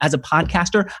suggest to you. As a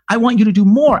podcaster, I want you to do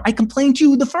more. I complained to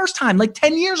you the first time, like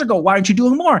 10 years ago. Why aren't you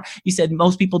doing more? You said,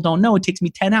 most people don't know. It takes me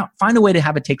 10 hours. Find a way to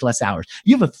have it take less hours.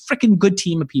 You have a freaking good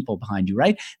team of people behind you,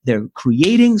 right? They're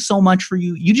creating so much for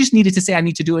you. You just needed to say, I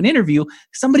need to do an interview.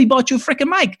 Somebody bought you a freaking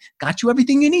mic, got you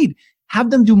everything you need.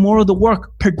 Have them do more of the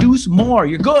work. Produce more.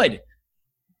 You're good.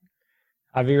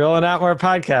 I'll be rolling out more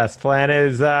podcasts. Plan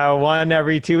is one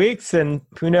every 2 weeks, and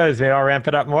who knows, maybe I'll ramp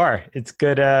it up more. It's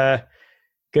good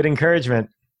encouragement.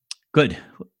 Good.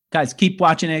 Guys, keep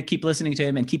watching it, keep listening to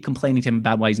him, and keep complaining to him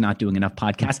about why he's not doing enough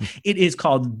podcasts. It is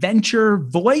called Venture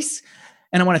Voice.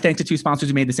 And I want to thank the 2 sponsors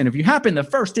who made this interview happen. The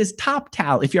first is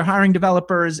TopTal. If you're hiring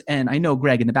developers, and I know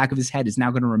Greg in the back of his head is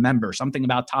now going to remember something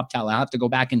about TopTal. I'll have to go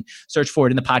back and search for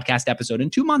it in the podcast episode. In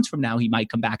 2 months from now, he might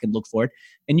come back and look for it,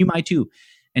 and you might too.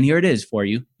 And here it is for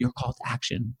you, your call to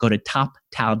action. Go to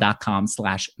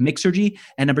toptal.com/Mixergy.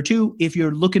 And number 2, if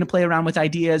you're looking to play around with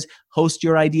ideas, host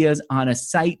your ideas on a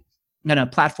site and a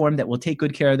platform that will take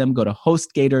good care of them, go to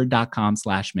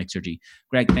hostgator.com/Mixergy.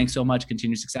 Greg, thanks so much.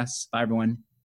 Continued success. Bye, everyone.